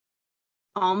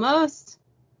 Almost.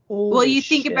 Holy well, you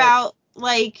shit. think about,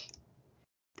 like,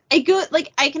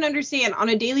 I can understand on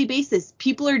a daily basis,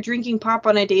 people are drinking pop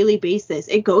on a daily basis.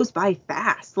 It goes by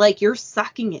fast. Like, you're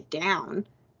sucking it down.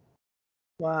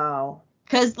 Wow.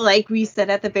 Because, like we said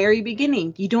at the very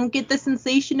beginning, you don't get the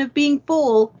sensation of being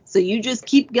full, so you just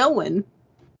keep going.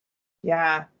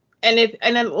 Yeah.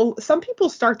 And some people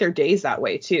start their days that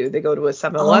way, too. They go to a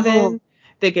 7-Eleven,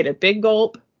 they get a big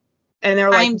gulp, and they're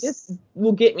like, this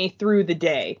will get me through the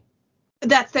day.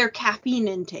 That's their caffeine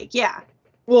intake, yeah.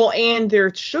 Well, and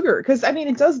their sugar, because, I mean,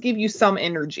 it does give you some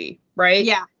energy, right?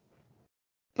 Yeah.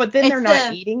 But then they're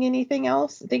not eating anything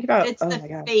else. Think about it's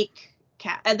the fake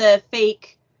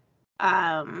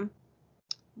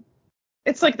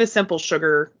it's like the simple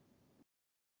sugar.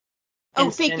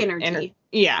 Fake energy.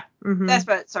 Yeah. Mm-hmm. That's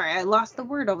what. Sorry, I lost the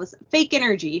word. It was fake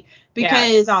energy Yeah,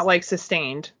 it's not like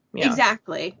sustained. Yeah.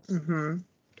 Exactly.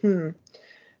 Mm-hmm.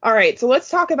 All right, so let's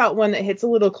talk about one that hits a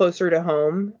little closer to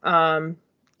home.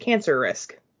 Cancer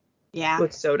risk. Yeah.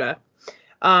 With soda.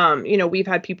 We've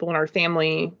had people in our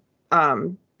family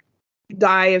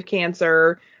die of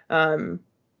cancer.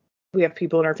 We have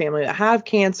people in our family that have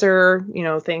cancer,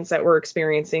 things that we're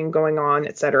experiencing going on,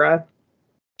 etc.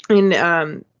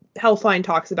 And Healthline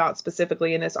talks about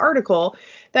specifically in this article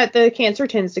that the cancer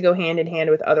tends to go hand in hand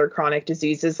with other chronic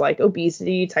diseases like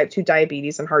obesity, type 2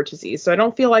 diabetes, and heart disease. So I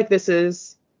don't feel like this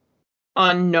is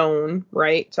unknown,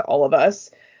 right, to all of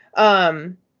us.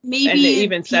 Maybe and it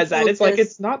even says that it's like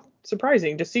it's not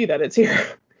surprising to see that it's here.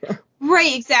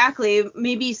 Right, exactly.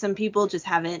 Maybe some people just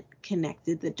haven't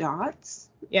connected the dots.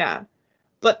 Yeah.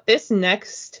 But this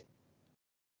next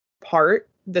part,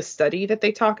 the study that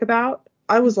they talk about,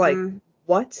 I was like,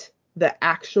 what the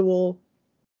actual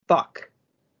fuck?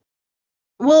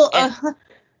 Well,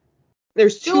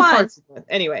 there's two parts of it.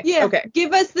 Anyway, yeah, okay.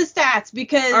 Give us the stats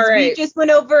because right. we just went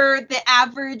over the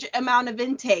average amount of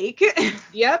intake.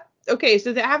 Yep. Okay,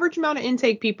 so the average amount of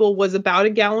intake people was about a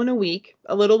gallon a week,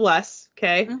 a little less,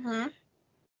 okay?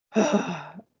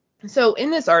 So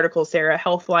in this article, Sarah,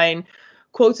 Healthline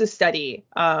quotes a study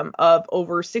of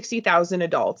over 60,000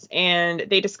 adults, and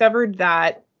they discovered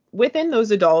that within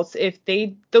those adults,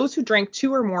 those who drank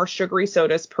 2 or more sugary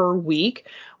sodas per week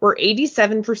were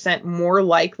 87% more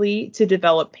likely to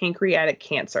develop pancreatic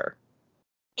cancer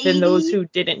than those who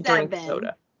didn't drink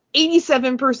soda.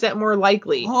 87% more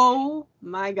likely. Oh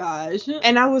my gosh.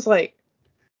 And I was like,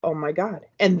 oh my God.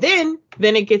 And then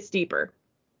it gets deeper.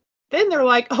 Then they're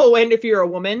like, oh, and if you're a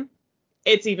woman,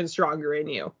 it's even stronger in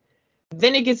you.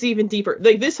 Then it gets even deeper.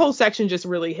 Like this whole section just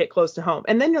really hit close to home.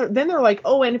 And then they're like,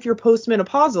 oh, and if you're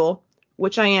postmenopausal,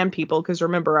 which I am, people, because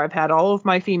remember, I've had all of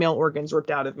my female organs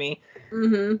ripped out of me.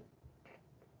 Mm-hmm.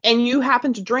 And you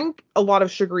happen to drink a lot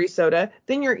of sugary soda,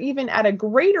 then you're even at a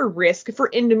greater risk for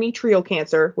endometrial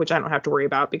cancer, which I don't have to worry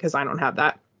about because I don't have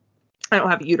that. I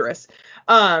don't have a uterus.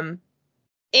 And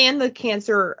the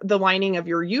cancer, the lining of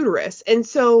your uterus. And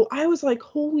so I was like,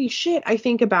 holy shit. I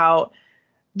think about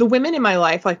the women in my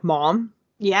life, like mom,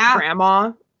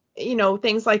 grandma,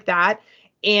 things like that.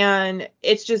 And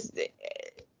it's just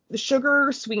the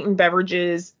sugar sweetened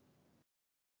beverages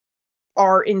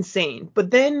are insane.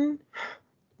 But then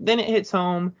it hits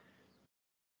home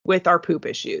with our poop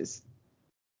issues.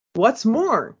 What's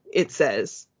more, it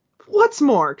says. What's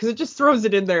more? Because it just throws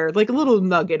it in there like a little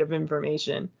nugget of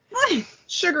information.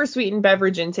 Sugar sweetened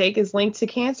beverage intake is linked to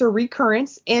cancer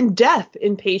recurrence and death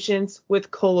in patients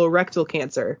with colorectal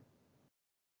cancer.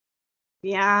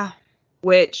 Yeah.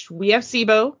 Which we have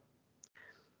SIBO.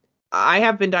 I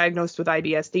have been diagnosed with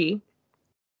IBS-D.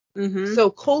 Mm-hmm. So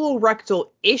colorectal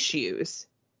issues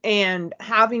and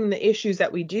having the issues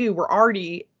that we do, we're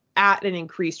already at an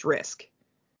increased risk.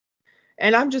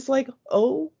 And I'm just like,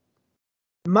 oh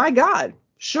my God,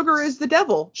 sugar is the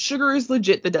devil. Sugar is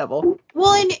legit the devil.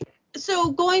 Well, and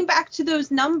so going back to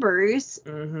those numbers,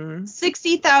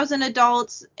 60,000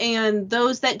 adults and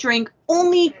those that drank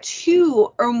only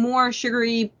 2 or more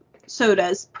sugary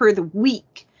sodas per the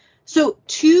week. So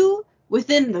 2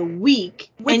 within the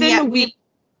week.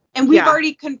 And we've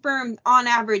already confirmed on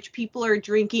average people are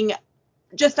drinking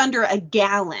just under a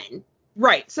gallon.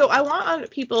 Right. So I want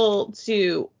people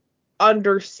to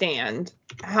understand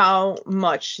how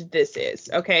much this is.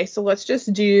 Okay. So let's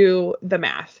just do the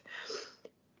math.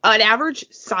 An average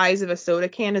size of a soda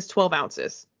can is 12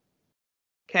 ounces.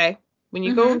 Okay. When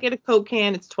you go and get a Coke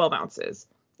can, it's 12 ounces.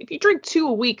 If you drink 2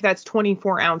 a week, that's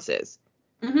 24 ounces.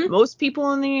 Most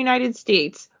people in the United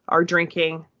States are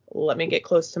drinking, let me get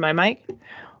close to my mic,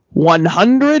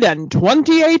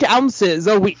 128 ounces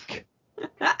a week.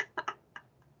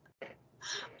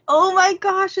 Oh my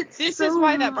gosh, This is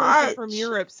why that person from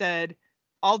Europe said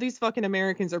all these fucking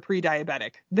Americans are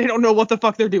pre-diabetic. They don't know what the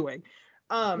fuck they're doing.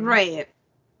 Right.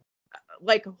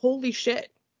 Like, holy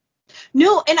shit.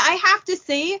 No, and I have to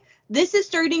say, this is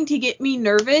starting to get me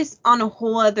nervous on a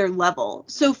whole other level.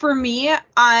 So for me,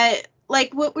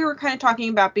 like what we were kind of talking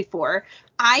about before,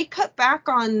 I cut back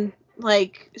on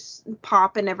like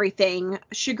pop and everything,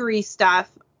 sugary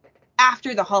stuff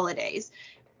after the holidays.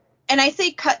 And I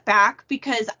say cut back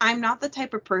because I'm not the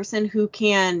type of person who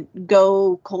can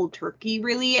go cold turkey,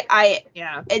 really.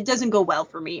 It doesn't go well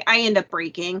for me. I end up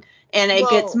breaking, and it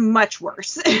gets much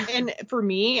worse. And for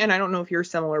me, and I don't know if you're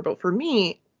similar, but for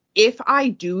me, if I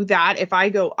do that, if I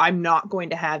go, I'm not going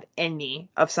to have any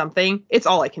of something, it's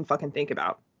all I can fucking think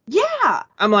about. Yeah.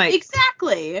 I'm like,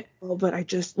 exactly. oh, but I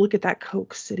just look at that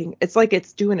Coke sitting. It's like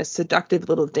it's doing a seductive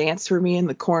little dance for me in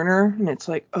the corner. And it's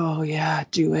like, oh, yeah,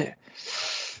 do it.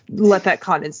 Let that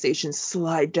condensation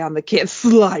slide down the can.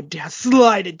 Slide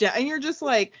it down. And you're just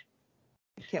like,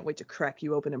 I can't wait to crack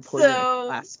you open and pour you in a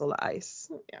glass full of ice.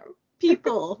 Yeah.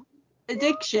 People,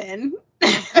 addiction.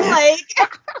 Like,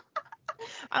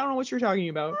 I don't know what you're talking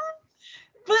about.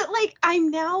 But, like, I'm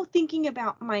now thinking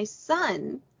about my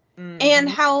son Mm-hmm. and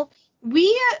how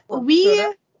we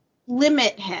Soda?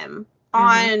 limit him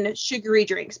on sugary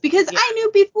drinks because Yeah. I knew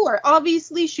before,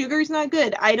 obviously sugar's not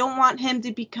good. I don't want him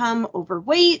to become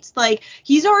overweight. Like,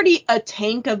 he's already a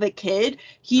tank of a kid.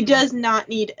 He does not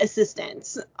need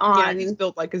assistance on. Yeah, he's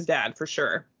built like his dad for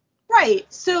sure. Right.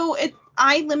 So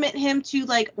I limit him to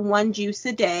like one juice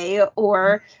a day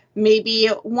or maybe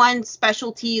one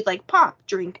specialty like pop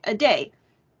drink a day.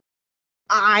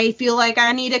 I feel like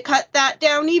I need to cut that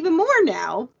down even more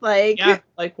now. Like, yeah,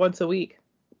 like once a week.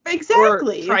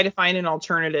 Exactly. Or try to find an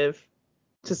alternative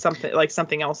to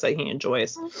something else that he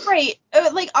enjoys. Right.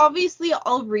 Like, obviously,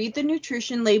 I'll read the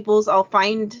nutrition labels. I'll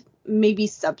find maybe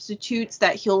substitutes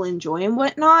that he'll enjoy and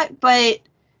whatnot. But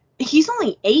he's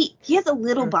only 8. He has a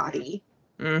little body.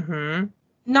 Mm-hmm.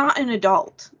 Not an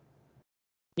adult.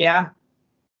 Yeah.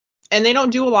 And they don't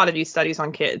do a lot of these studies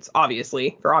on kids,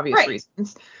 obviously, for obvious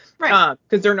reasons. Right.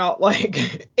 Because they're not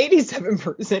like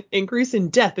 87% increase in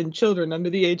death in children under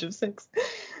the age of 6.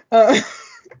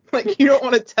 Like, you don't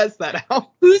want to test that out.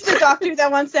 Who's the doctor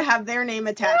that wants to have their name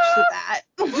attached to that?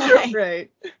 Like,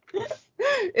 right.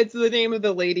 It's the name of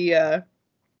the lady in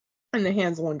the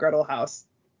Hansel and Gretel house.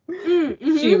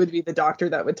 mm-hmm. She would be the doctor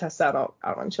that would test that out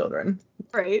on children.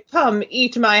 Right. Come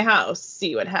eat my house.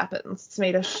 See what happens. It's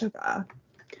made of sugar.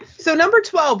 So number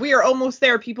 12, we are almost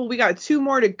there, people. We got 2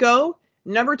 more to go.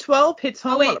 Number 12 hits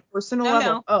home on a personal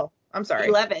level. No. Oh, I'm sorry.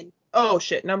 11. Oh,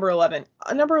 shit. Number 11.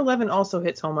 Number 11 also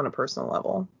hits home on a personal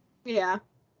level. Yeah.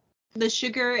 The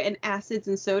sugar and acids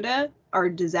in soda are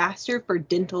a disaster for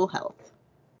dental health.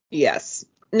 Yes.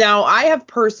 Now, I have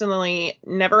personally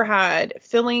never had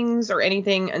fillings or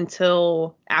anything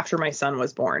until after my son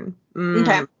was born.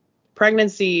 Okay.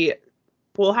 Pregnancy,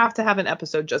 we'll have to have an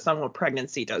episode just on what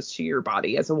pregnancy does to your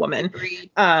body as a woman.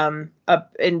 Agreed.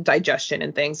 In digestion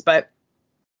and things. But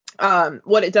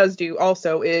what it does do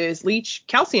also is leach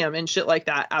calcium and shit like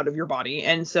that out of your body.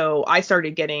 And so I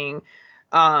started getting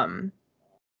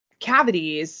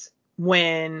cavities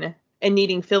and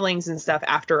needing fillings and stuff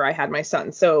after I had my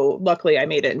son. So luckily I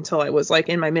made it until I was like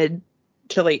in my mid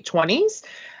to late 20s.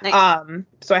 Nice.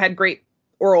 So I had great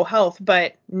oral health,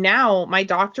 but now my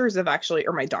dentist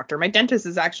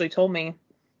has actually told me,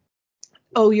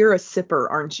 oh, you're a sipper,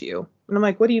 aren't you? And I'm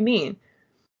like, what do you mean?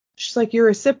 She's like, you're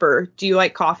a sipper. Do you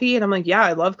like coffee? And I'm like, yeah,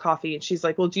 I love coffee. And she's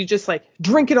like, well, do you just like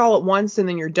drink it all at once and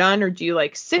then you're done? Or do you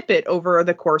like sip it over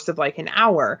the course of like an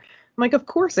hour? I'm like, of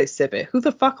course I sip it. Who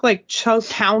the fuck like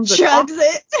pounds of coffee?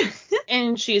 it?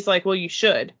 And she's like, well, you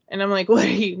should. And I'm like, what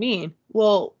do you mean?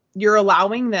 Well, you're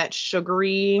allowing that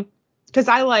sugary, because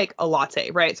I like a latte,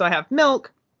 right? So I have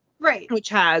milk, Right. which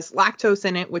has lactose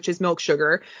in it, which is milk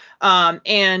sugar.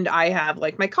 And I have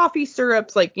like my coffee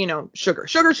syrups, like, sugar.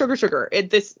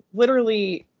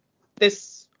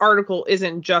 This article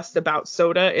isn't just about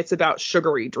soda. It's about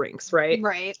sugary drinks, right?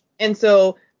 Right. And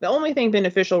so the only thing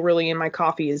beneficial really in my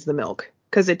coffee is the milk,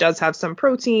 because it does have some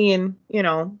protein,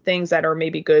 things that are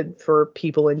maybe good for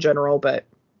people in general, but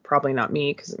probably not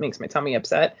me because it makes my tummy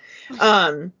upset.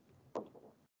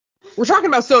 We're talking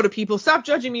about soda, people. Stop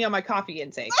judging me on my coffee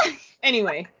intake.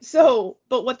 Anyway,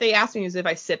 but what they asked me is if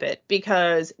I sip it,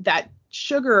 because that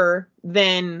sugar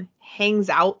then hangs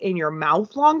out in your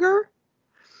mouth longer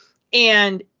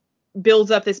and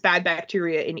builds up this bad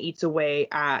bacteria and eats away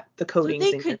at the coatings.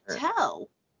 So they could tell.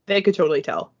 They could totally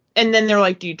tell. And then they're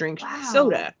like, do you drink Wow.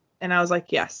 soda? And I was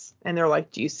like, yes. And they're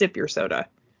like, do you sip your soda?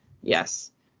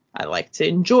 Yes. I like to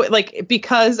enjoy, like,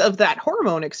 because of that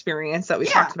hormone experience that we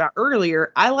talked about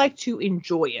earlier, I like to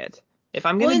enjoy it. If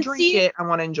I'm going to drink it, I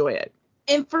want to enjoy it.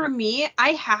 And for me, I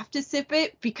have to sip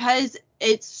it because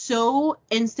it's so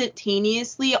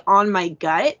instantaneously on my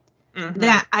gut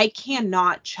that I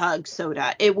cannot chug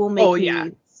soda. It will make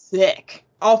me sick.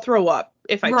 I'll throw up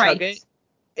if I chug it.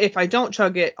 If I don't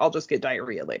chug it, I'll just get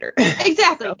diarrhea later.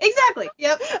 Exactly. Exactly.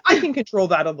 Yep. I can control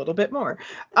that a little bit more.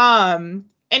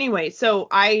 Anyway, so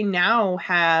I now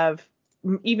have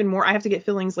even more. I have to get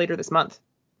fillings later this month.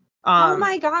 Oh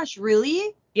my gosh,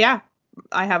 really? Yeah,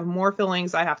 I have more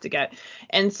fillings I have to get.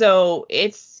 And so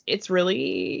it's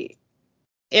really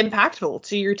impactful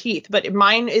to your teeth. But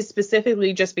mine is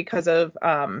specifically just because of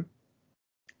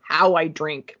how I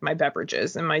drink my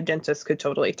beverages, and my dentist could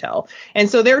totally tell. And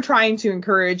so they're trying to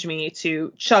encourage me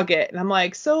to chug it. And I'm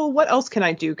like, so what else can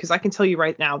I do? Because I can tell you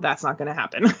right now, that's not going to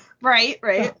happen. Right.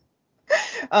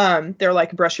 They're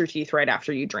like, brush your teeth right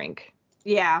after you drink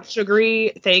Yeah.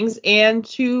 sugary things, and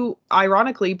to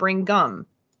ironically bring gum.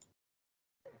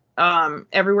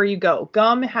 Everywhere you go.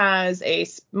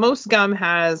 Most gum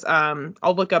has,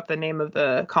 I'll look up the name of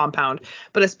the compound,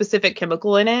 but a specific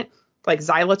chemical in it, like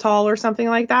xylitol or something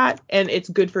like that, and it's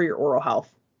good for your oral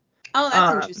health. Oh,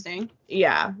 that's interesting.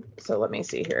 Yeah. So let me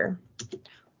see here.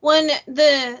 When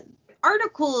the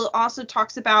article also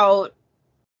talks about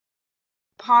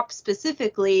pop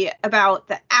specifically about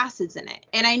the acids in it.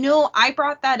 And I know I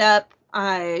brought that up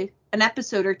an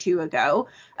episode or two ago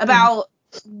about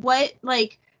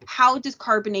how does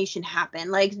carbonation happen?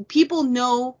 Like, people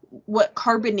know what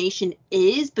carbonation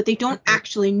is, but they don't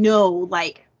actually know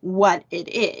what it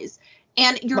is.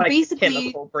 And you're basically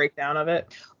chemical breakdown of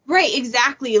it. Right,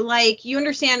 exactly. Like, you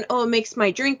understand, it makes my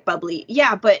drink bubbly.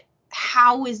 Yeah, but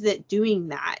how is it doing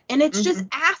that? And it's just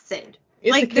acid.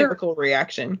 It's a chemical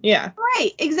reaction. Yeah.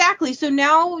 Right, exactly. So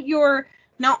now you're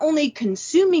not only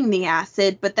consuming the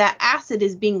acid, but that acid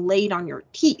is being laid on your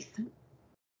teeth.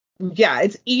 Yeah,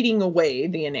 it's eating away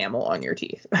the enamel on your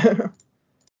teeth.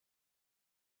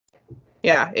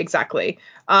 Yeah, exactly.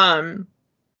 And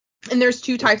there's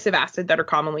two types of acid that are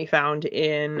commonly found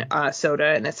in soda,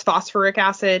 and it's phosphoric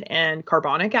acid and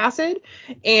carbonic acid.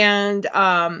 And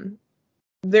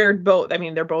they're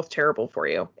both terrible for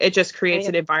you. It just creates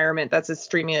an environment that's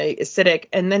extremely acidic.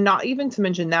 And then, not even to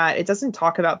mention that, it doesn't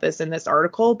talk about this in this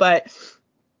article, but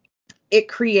it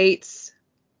creates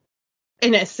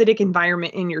an acidic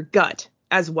environment in your gut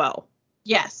as well.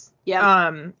 Yes.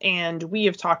 Yeah. And we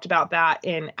have talked about that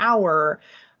in our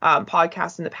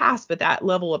podcast in the past, but that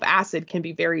level of acid can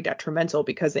be very detrimental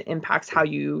because it impacts how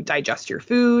you digest your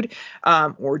food,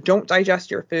 or don't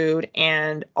digest your food,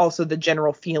 and also the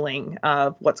general feeling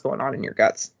of what's going on in your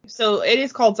guts. So it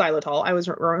is called xylitol. I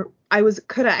was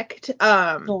correct.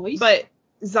 But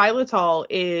xylitol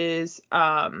is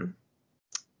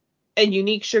a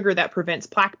unique sugar that prevents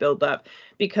plaque buildup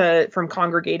from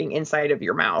congregating inside of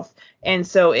your mouth. And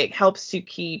so it helps to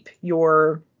keep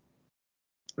your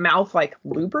mouth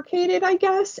lubricated, I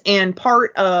guess. And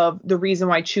part of the reason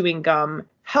why chewing gum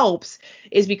helps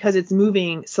is because it's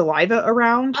moving saliva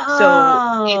around.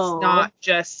 So it's not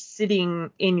just sitting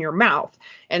in your mouth.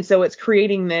 And so it's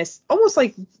creating this almost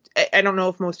like, I don't know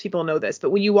if most people know this, but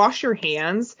when you wash your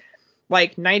hands,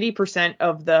 90%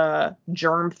 of the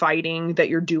germ fighting that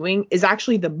you're doing is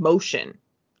actually the motion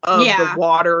of the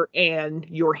water and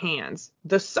your hands.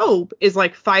 The soap is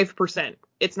 5%.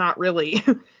 It's not really,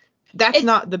 it's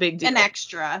not the big deal. An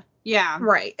extra. Yeah.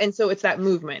 Right. And so it's that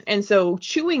movement. And so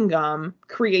chewing gum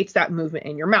creates that movement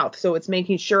in your mouth. So it's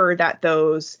making sure that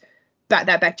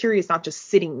that bacteria is not just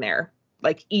sitting there,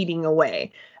 eating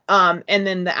away. And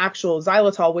then the actual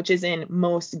xylitol, which is in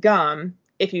most gum,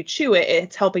 if you chew it,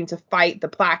 it's helping to fight the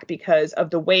plaque because of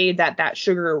the way that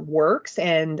sugar works,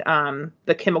 and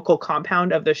the chemical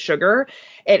compound of the sugar.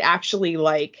 It actually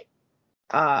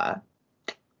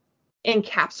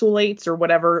encapsulates or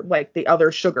whatever the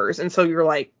other sugars, and so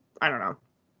you're I don't know,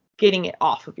 getting it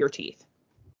off of your teeth.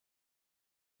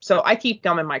 So I keep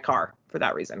gum in my car for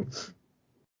that reason.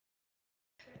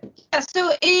 Yeah,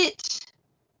 so it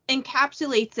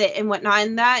encapsulates it and whatnot,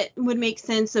 and that would make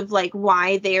sense of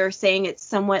why they are saying it's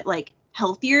somewhat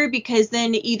healthier, because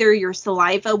then either your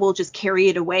saliva will just carry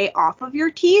it away off of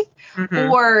your teeth,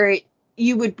 or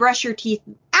you would brush your teeth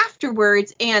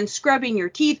afterwards, and scrubbing your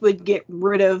teeth would get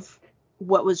rid of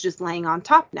what was just laying on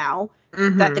top now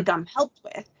that the gum helped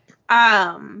with.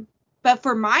 But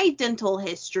for my dental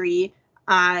history,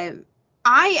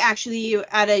 I actually,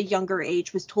 at a younger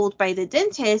age, was told by the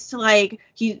dentist,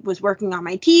 he was working on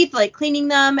my teeth, cleaning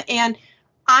them. And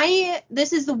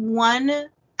this is the one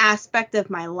aspect of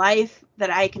my life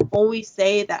that I can always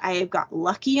say that I have got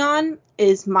lucky on,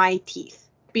 is my teeth.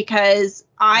 Because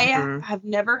I have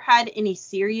never had any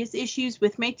serious issues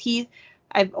with my teeth.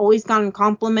 I've always gotten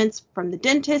compliments from the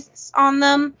dentists on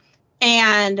them.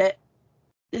 And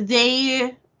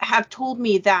they have told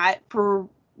me that for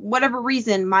whatever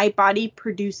reason, my body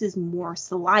produces more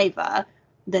saliva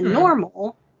than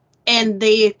normal, and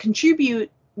they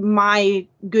contribute my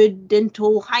good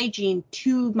dental hygiene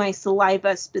to my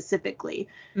saliva specifically.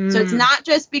 So it's not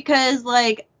just because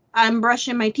I'm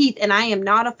brushing my teeth, and I am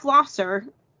not a flosser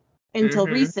until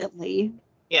recently.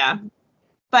 Yeah.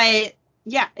 But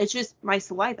yeah, it's just my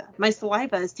saliva. My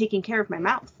saliva is taking care of my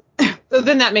mouth. So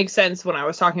then that makes sense when I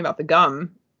was talking about the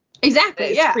gum. Exactly.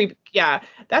 It's Yeah. creepy. Yeah,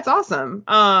 that's awesome.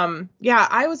 Yeah,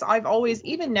 I've always,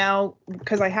 even now,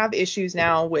 because I have issues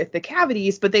now with the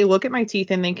cavities, but they look at my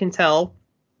teeth and they can tell.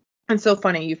 It's so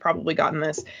funny, you've probably gotten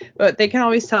this, but they can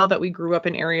always tell that we grew up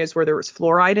in areas where there was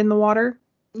fluoride in the water.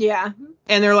 Yeah.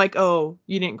 And they're like, oh,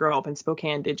 you didn't grow up in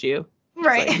Spokane, did you?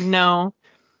 Right. It's like, no.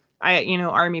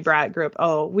 Army brat grew up.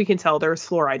 Oh, we can tell there's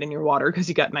fluoride in your water because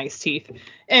you got nice teeth.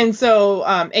 And so,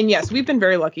 and yes, we've been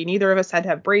very lucky. Neither of us had to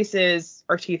have braces.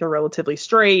 Our teeth are relatively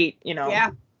straight.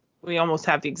 Yeah. We almost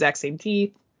have the exact same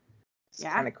teeth. It's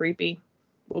Yeah. kind of creepy.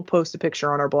 We'll post a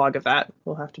picture on our blog of that.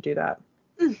 We'll have to do that.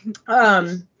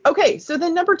 Okay, so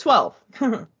then number 12.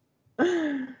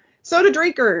 Soda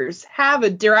drinkers have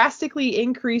a drastically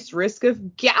increased risk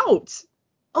of gout.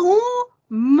 Oh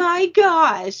my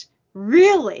gosh.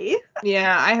 Really?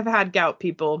 Yeah, I have had gout,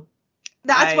 people.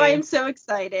 That's why I'm so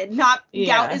excited. Gout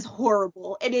Yeah. is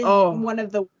horrible. It is Oh. one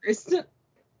of the worst.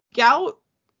 Gout.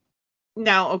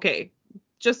 Now, okay,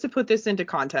 just to put this into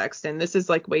context, and this is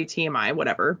like way TMI,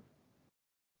 whatever.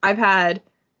 I've had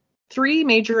 3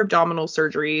 major abdominal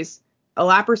surgeries, a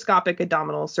laparoscopic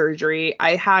abdominal surgery.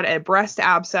 I had a breast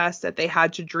abscess that they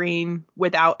had to drain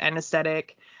without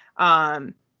anesthetic.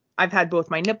 I've had both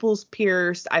my nipples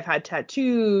pierced. I've had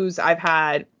tattoos. I've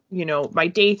had, my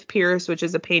daith pierced, which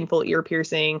is a painful ear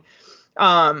piercing.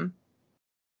 I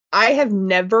have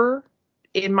never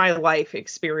in my life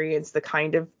experienced the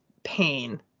kind of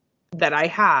pain that I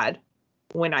had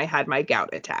when I had my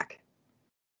gout attack.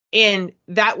 And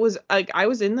that was like, I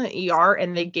was in the ER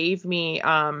and they gave me,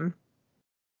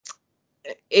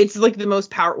 it's like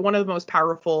one of the most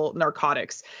powerful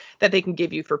narcotics that they can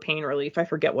give you for pain relief. I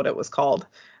forget what it was called.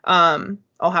 I'll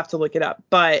have to look it up,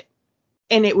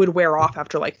 and it would wear off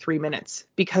after like 3 minutes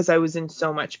because I was in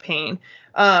so much pain.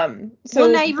 Well,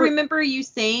 I remember you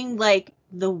saying like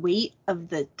the weight of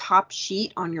the top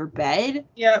sheet on your bed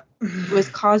was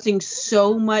causing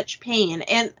so much pain.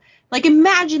 And like,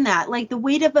 imagine that, like the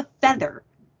weight of a feather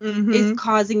is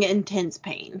causing intense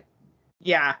pain.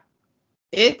 Yeah,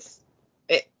 it's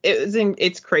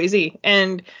crazy.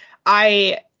 And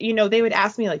they would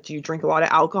ask me like, do you drink a lot of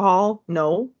alcohol?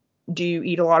 No. Do you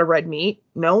eat a lot of red meat?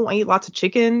 No, I eat lots of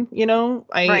chicken,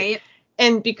 Right.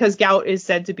 And because gout is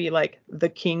said to be like the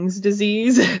king's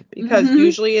disease, because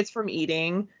usually it's from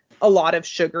eating a lot of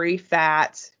sugary,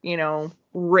 fat,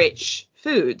 rich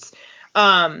foods.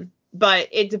 But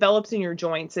it develops in your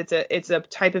joints. It's a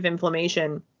type of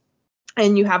inflammation,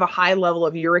 and you have a high level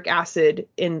of uric acid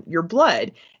in your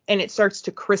blood, and it starts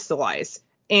to crystallize.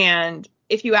 And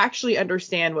if you actually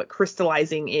understand what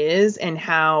crystallizing is and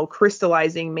how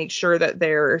crystallizing makes sure that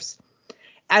there's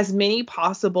as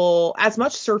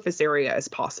much surface area as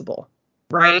possible,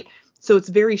 right? So it's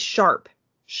very sharp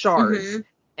shards.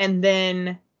 And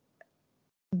then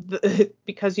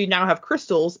because you now have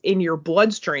crystals in your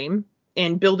bloodstream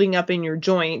and building up in your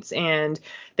joints and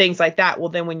things like that, well,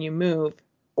 then when you move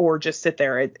or just sit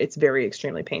there, it's very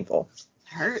extremely painful.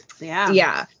 Hurts, yeah.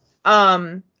 Yeah.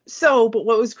 But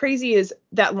what was crazy is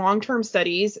that long-term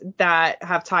studies that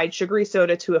have tied sugary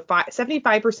soda to a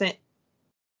 75%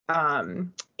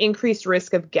 increased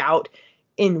risk of gout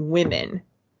in women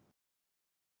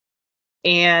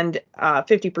and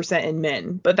 50% in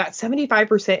men. But that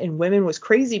 75% in women was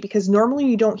crazy because normally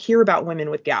you don't hear about women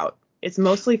with gout. It's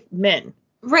mostly men.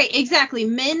 Right, exactly.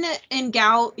 Men and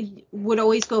gout would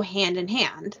always go hand in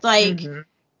hand. Like,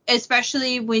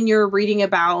 especially when you're reading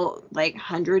about like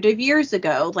hundreds of years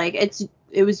ago, like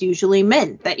it was usually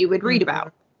men that you would read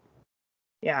about.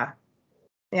 Yeah.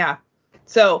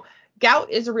 So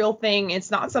gout is a real thing.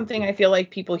 It's not something I feel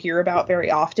like people hear about very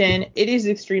often. It is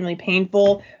extremely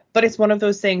painful, but it's one of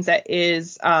those things that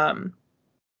is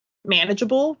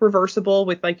manageable, reversible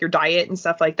with like your diet and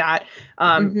stuff like that.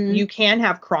 You can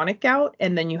have chronic gout,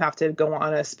 and then you have to go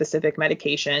on a specific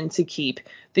medication to keep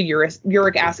the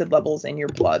uric acid levels in your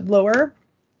blood lower.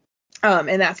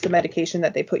 And that's the medication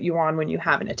that they put you on when you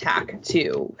have an attack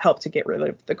to help to get rid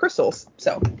of the crystals.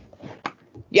 So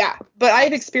yeah, but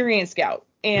I've experienced gout,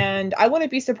 and I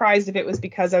wouldn't be surprised if it was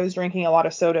because I was drinking a lot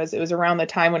of sodas. It was around the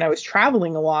time when I was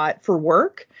traveling a lot for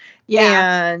work.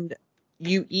 Yeah. And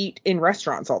you eat in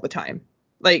restaurants all the time.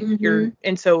 Like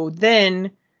and so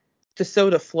then the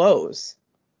soda flows.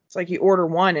 It's like you order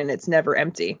one and it's never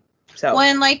empty. So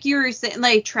when like you're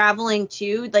like traveling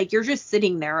too, like you're just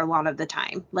sitting there a lot of the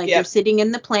time. Like you're sitting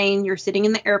in the plane, you're sitting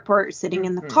in the airport, you're sitting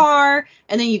in the car,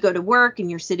 and then you go to work and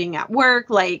you're sitting at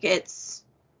work. Like it's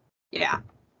a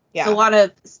lot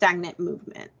of stagnant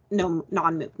movement, no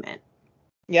non-movement.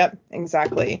 Yep,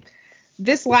 exactly.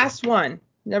 This last one,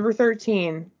 number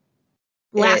 13.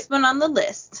 Last one on the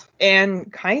list.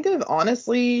 And kind of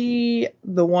honestly,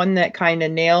 the one that kind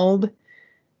of nailed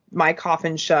my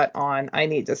coffin shut on I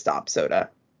need to stop soda.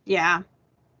 Yeah.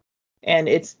 And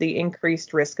it's the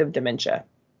increased risk of dementia.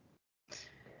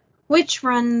 Which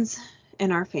runs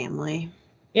in our family.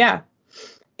 Yeah.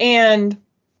 And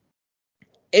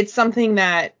it's something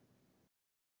that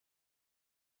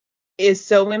is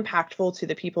so impactful to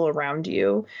the people around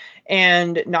you.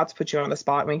 And not to put you on the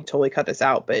spot, we can totally cut this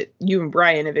out, but you and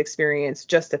Brian have experienced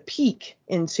just a peek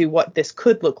into what this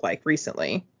could look like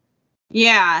recently.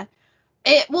 Yeah.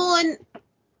 And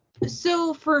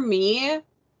so for me,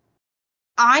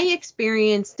 I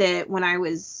experienced it when I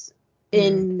was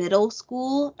in middle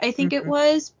school, I think it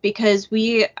was, because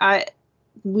we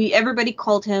everybody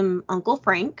called him Uncle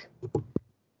Frank,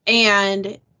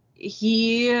 and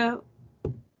he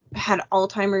had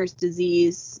Alzheimer's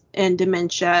disease and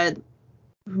dementia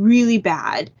really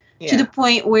bad, to the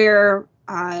point where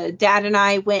Dad and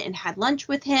I went and had lunch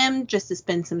with him just to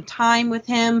spend some time with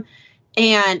him.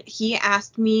 And he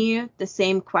asked me the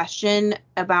same question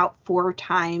about 4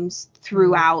 times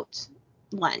throughout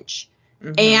lunch.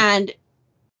 And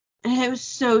it was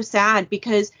so sad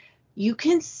because you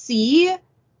can see,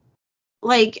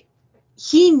 like,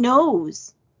 he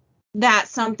knows that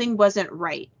something wasn't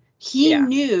right. He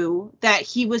knew that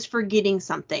he was forgetting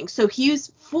something. So he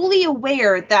was fully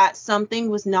aware that something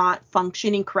was not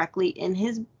functioning correctly in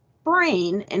his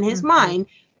brain, in his mind,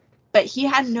 but he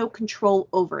had no control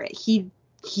over it. You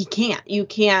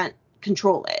can't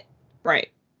control it. Right.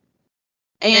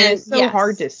 And it's so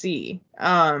hard to see.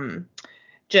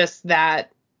 Just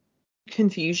that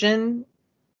confusion.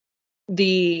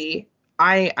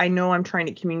 I know I'm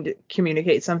trying to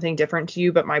communicate something different to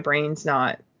you, but my brain's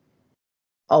not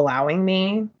allowing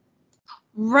me.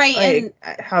 Right. Like,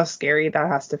 and how scary that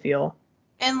has to feel.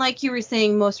 And like you were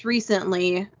saying, most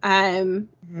recently,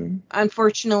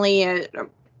 unfortunately,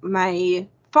 my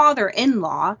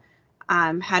father-in-law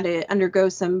had to undergo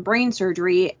some brain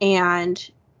surgery, and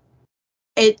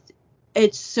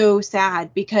it's so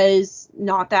sad because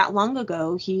not that long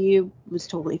ago he was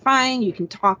totally fine. You can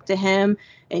talk to him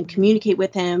and communicate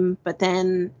with him, but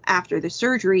then after the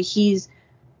surgery, he's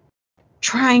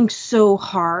trying so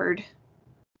hard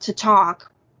to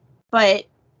talk, but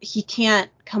he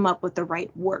can't come up with the right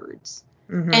words.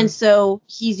 And so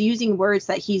he's using words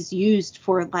that he's used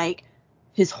for like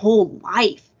his whole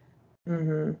life.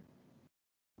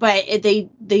 But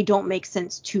they don't make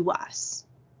sense to us.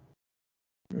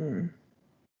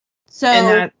 So,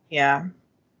 and that,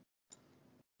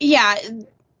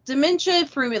 dementia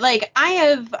for me, like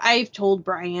I've told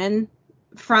Brian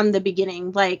from the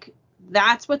beginning, like,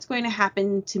 that's what's going to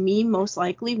happen to me most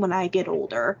likely when I get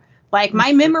older. Like,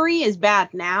 my memory is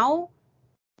bad now.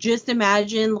 Just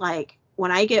imagine, like,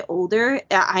 when I get older,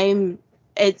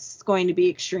 it's going to be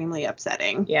extremely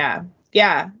upsetting. Yeah,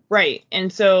 right.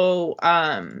 And so,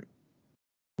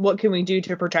 what can we do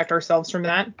to protect ourselves from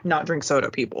that? Not drink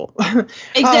soda, people.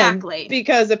 Exactly.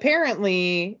 Because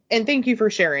apparently, and thank you for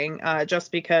sharing,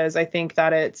 just because I think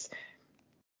that it's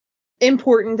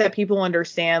important that people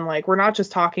understand, like, we're not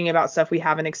just talking about stuff we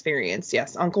haven't experienced.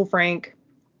 Yes, Uncle Frank,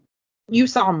 you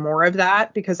saw more of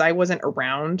that because I wasn't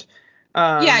around.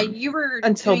 You were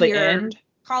until the end.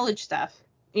 College stuff.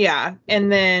 Yeah,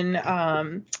 and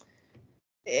then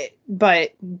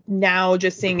but now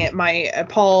just seeing it, my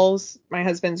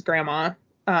husband's grandma,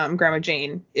 Grandma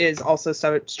Jane, is also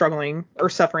struggling or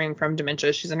suffering from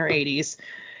dementia. She's in her 80s,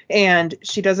 and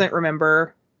she doesn't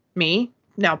remember me.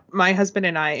 Now, my husband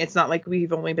and I, it's not like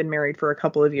we've only been married for a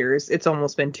couple of years. It's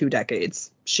almost been 2 decades.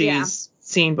 She's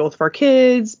seen both of our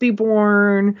kids be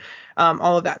born,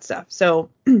 all of that stuff. So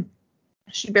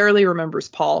she barely remembers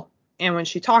Paul. And when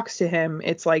she talks to him,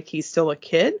 it's like he's still a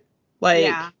kid.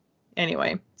 Like,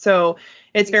 anyway, so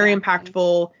it's very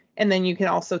impactful. And then you can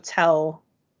also tell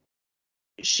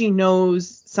she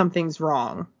knows something's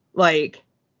wrong. Like,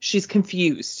 she's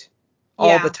confused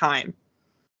all the time.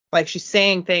 Like, she's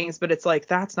saying things, but it's like,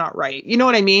 that's not right. You know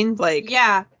what I mean? Like,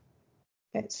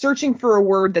 searching for a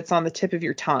word that's on the tip of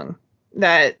your tongue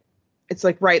that it's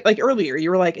like, right. Like earlier, you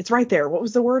were like, it's right there. What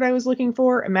was the word I was looking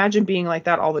for? Imagine being like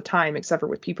that all the time, except for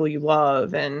with people you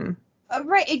love and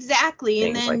right. Exactly.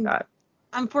 Things and then, like that.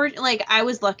 Unfortunately, like, I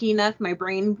was lucky enough, my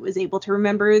brain was able to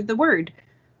remember the word.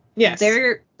 Yes.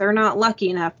 They're not lucky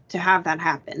enough to have that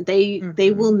happen.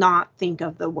 They will not think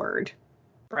of the word.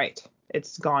 Right.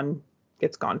 It's gone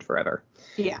forever.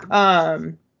 Yeah.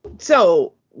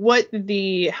 So what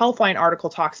the Healthline article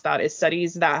talks about is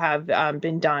studies that have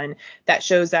been done that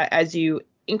shows that as you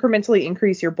incrementally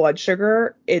increase your blood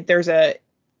sugar, there's a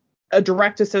a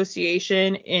direct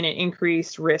association in an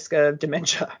increased risk of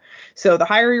dementia. So the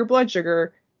higher your blood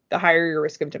sugar, the higher your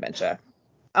risk of dementia.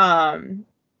 And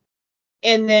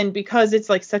then because it's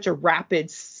like such a rapid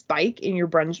spike in your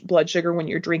blood sugar when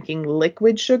you're drinking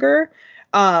liquid sugar,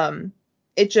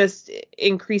 it just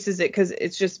increases it because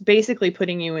it's just basically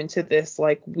putting you into this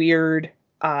like weird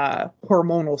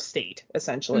hormonal state,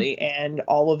 essentially. And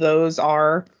all of those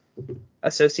are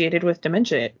associated with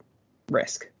dementia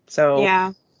risk. So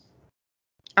Yeah.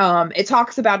 It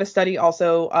talks about a study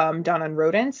also done on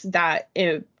rodents that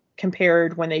it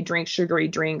compared when they drink sugary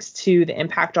drinks to the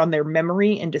impact on their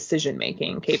memory and decision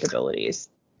making capabilities.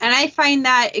 And I find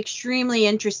that extremely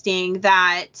interesting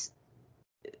that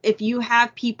if you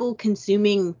have people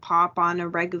consuming pop on a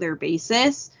regular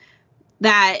basis,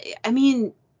 that, I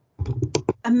mean,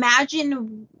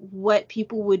 imagine what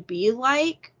people would be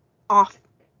like off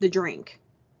the drink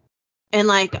and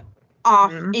like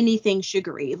off anything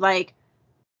sugary, like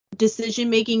decision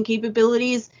making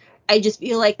capabilities. I just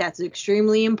feel like that's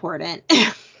extremely important.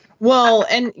 Well,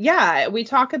 and yeah, we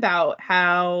talk about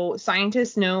how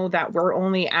scientists know that we're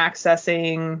only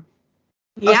accessing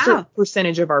a certain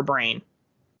percentage of our brain.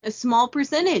 A small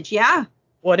percentage, yeah.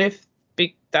 What if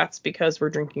that's because we're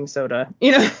drinking soda,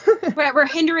 you know? We're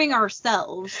hindering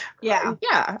ourselves. Yeah.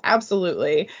 Yeah,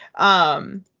 absolutely.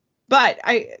 But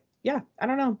I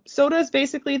don't know. Soda is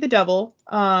basically the devil.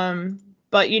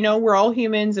 But you know, we're all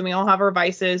humans and we all have our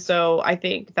vices. So I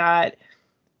think that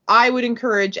I would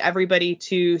encourage everybody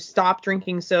to stop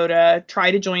drinking soda.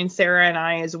 Try to join Sarah and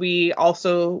I as we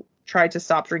also try to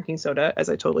stop drinking soda, as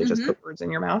I totally just put words in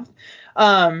your mouth.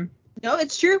 No,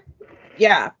 it's true.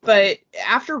 Yeah, but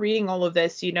after reading all of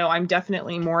this, you know, I'm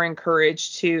definitely more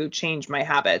encouraged to change my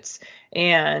habits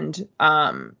and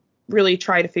really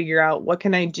try to figure out what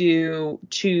can I do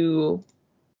to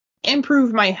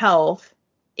improve my health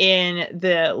in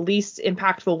the least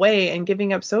impactful way, and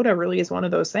giving up soda really is one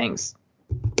of those things.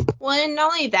 Well, and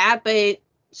not only that, but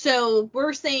so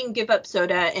we're saying give up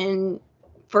soda, and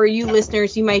for you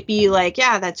listeners, you might be like,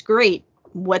 yeah, that's great.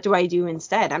 What do I do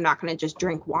instead? I'm not going to just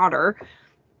drink water.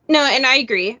 No, and I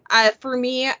agree. For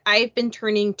me, I've been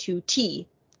turning to tea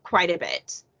quite a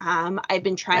bit. I've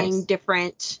been trying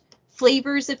different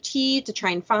flavors of tea to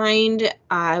try and find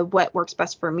what works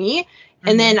best for me.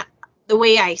 And then the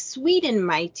way I sweeten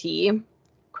my tea,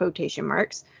 quotation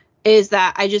marks, is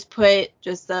that I just put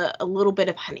just a little bit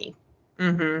of honey.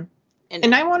 And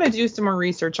I want to do some more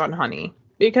research on honey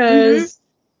because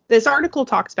this article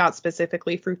talks about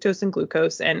specifically fructose and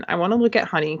glucose, and I want to look at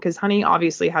honey because honey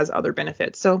obviously has other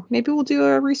benefits. So maybe we'll do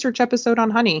a research episode on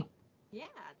honey. Yeah,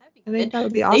 that'd be good. I think that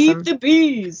would be awesome. Save the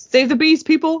bees. Save the bees,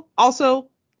 people. Also,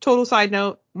 total side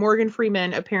note, Morgan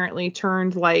Freeman apparently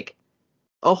turned like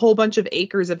a whole bunch of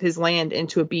acres of his land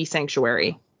into a bee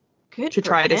sanctuary to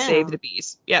try to save the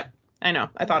bees. Yep, I know.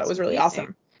 I thought it was really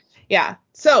awesome. Yeah.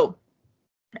 So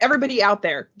everybody out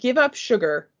there, give up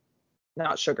sugar.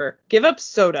 Not sugar. Give up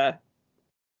soda.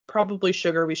 Probably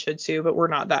sugar we should too, but we're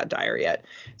not that dire yet.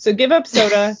 So give up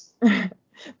soda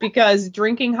because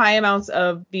drinking high amounts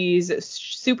of these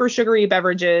super sugary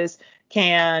beverages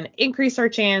can increase our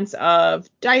chance of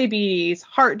diabetes,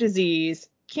 heart disease,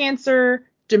 cancer,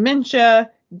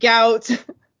 dementia, gout.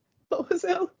 What was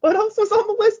it? What else was on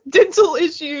the list? Dental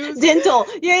issues. Dental.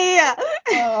 Yeah.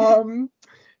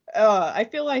 I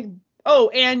feel like,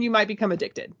 and you might become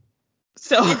addicted.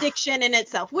 So addiction in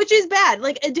itself, which is bad.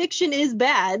 Like addiction is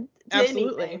bad.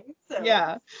 Absolutely. Anything, so.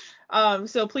 Yeah.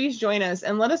 So please join us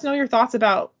and let us know your thoughts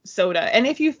about soda. And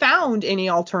if you found any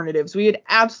alternatives, we would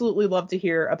absolutely love to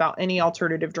hear about any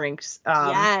alternative drinks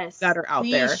that are out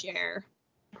there.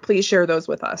 Please share those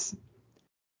with us.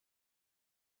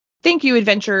 Thank you,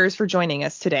 adventurers, for joining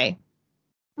us today.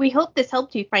 We hope this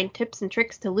helped you find tips and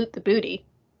tricks to loot the booty.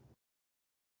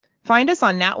 Find us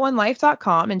on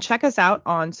nat1life.com and check us out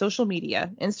on social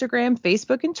media, Instagram,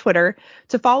 Facebook, and Twitter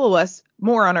to follow us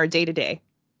more on our day-to-day.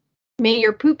 May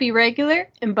your poop be regular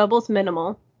and bubbles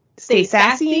minimal. Stay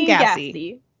sassy and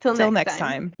gassy. Till next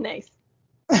time. Nice.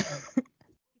 Take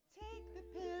the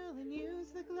pill and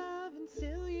use the glove, and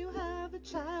still you have a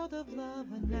child of love.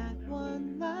 A Nat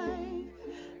One life,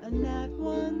 a Nat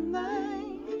One life.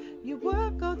 You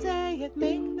work all day yet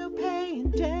make no pay,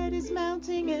 and debt is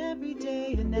mounting every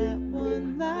day. A Nat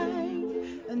One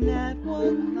life, a Nat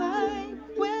One life.